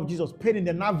name of Jesus, pain in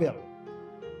the navel,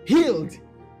 healed.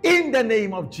 In the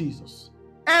name of Jesus,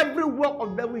 every work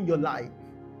of devil in your life,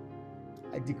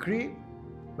 I decree,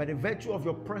 by the virtue of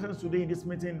your presence today in this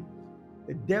meeting,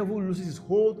 the devil loses his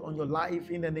hold on your life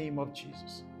in the name of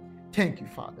Jesus. Thank you,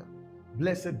 Father.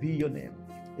 Blessed be your name.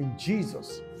 In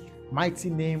Jesus' mighty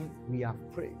name we have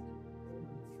prayed.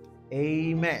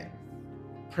 Amen.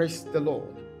 Praise the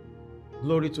Lord.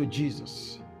 Glory to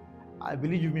Jesus. I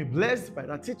believe you've been blessed by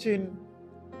that teaching.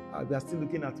 We are still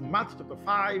looking at Matthew chapter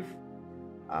 5.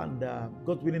 And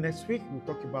God willing, next week we'll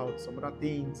talk about some other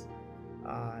things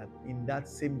in that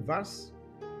same verse.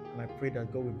 And I pray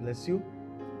that God will bless you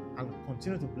and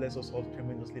continue to bless us all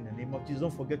tremendously in the name of Jesus.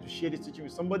 Don't forget to share this teaching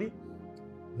with somebody.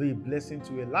 Be a blessing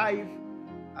to a life.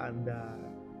 And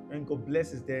when God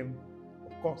blesses them,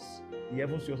 of course, the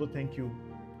heavens will also thank you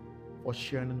for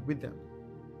sharing with them.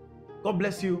 God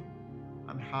bless you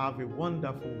and have a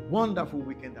wonderful, wonderful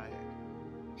weekend ahead.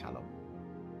 Shalom.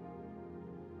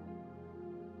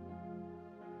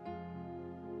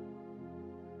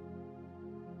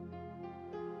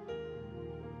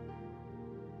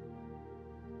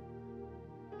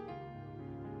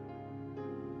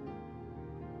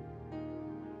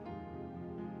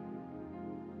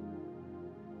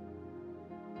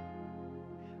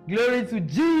 Glory to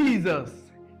Jesus.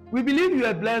 We believe you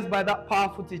are blessed by that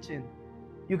powerful teaching.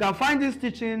 You can find this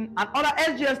teaching and other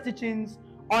SGS teachings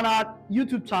on our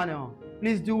YouTube channel.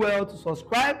 Please do well to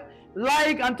subscribe,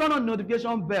 like, and turn on the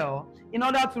notification bell in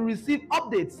order to receive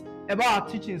updates about our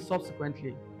teachings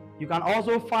subsequently. You can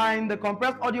also find the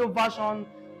compressed audio version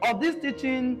of this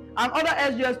teaching and other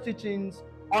SGS teachings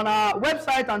on our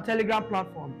website and Telegram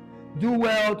platform. Do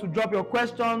well to drop your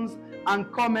questions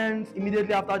and comments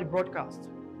immediately after the broadcast.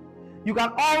 You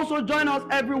can also join us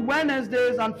every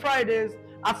Wednesdays and Fridays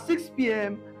at 6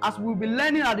 p.m. as we'll be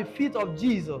learning at the feet of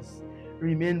Jesus.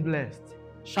 Remain blessed.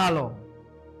 Shalom.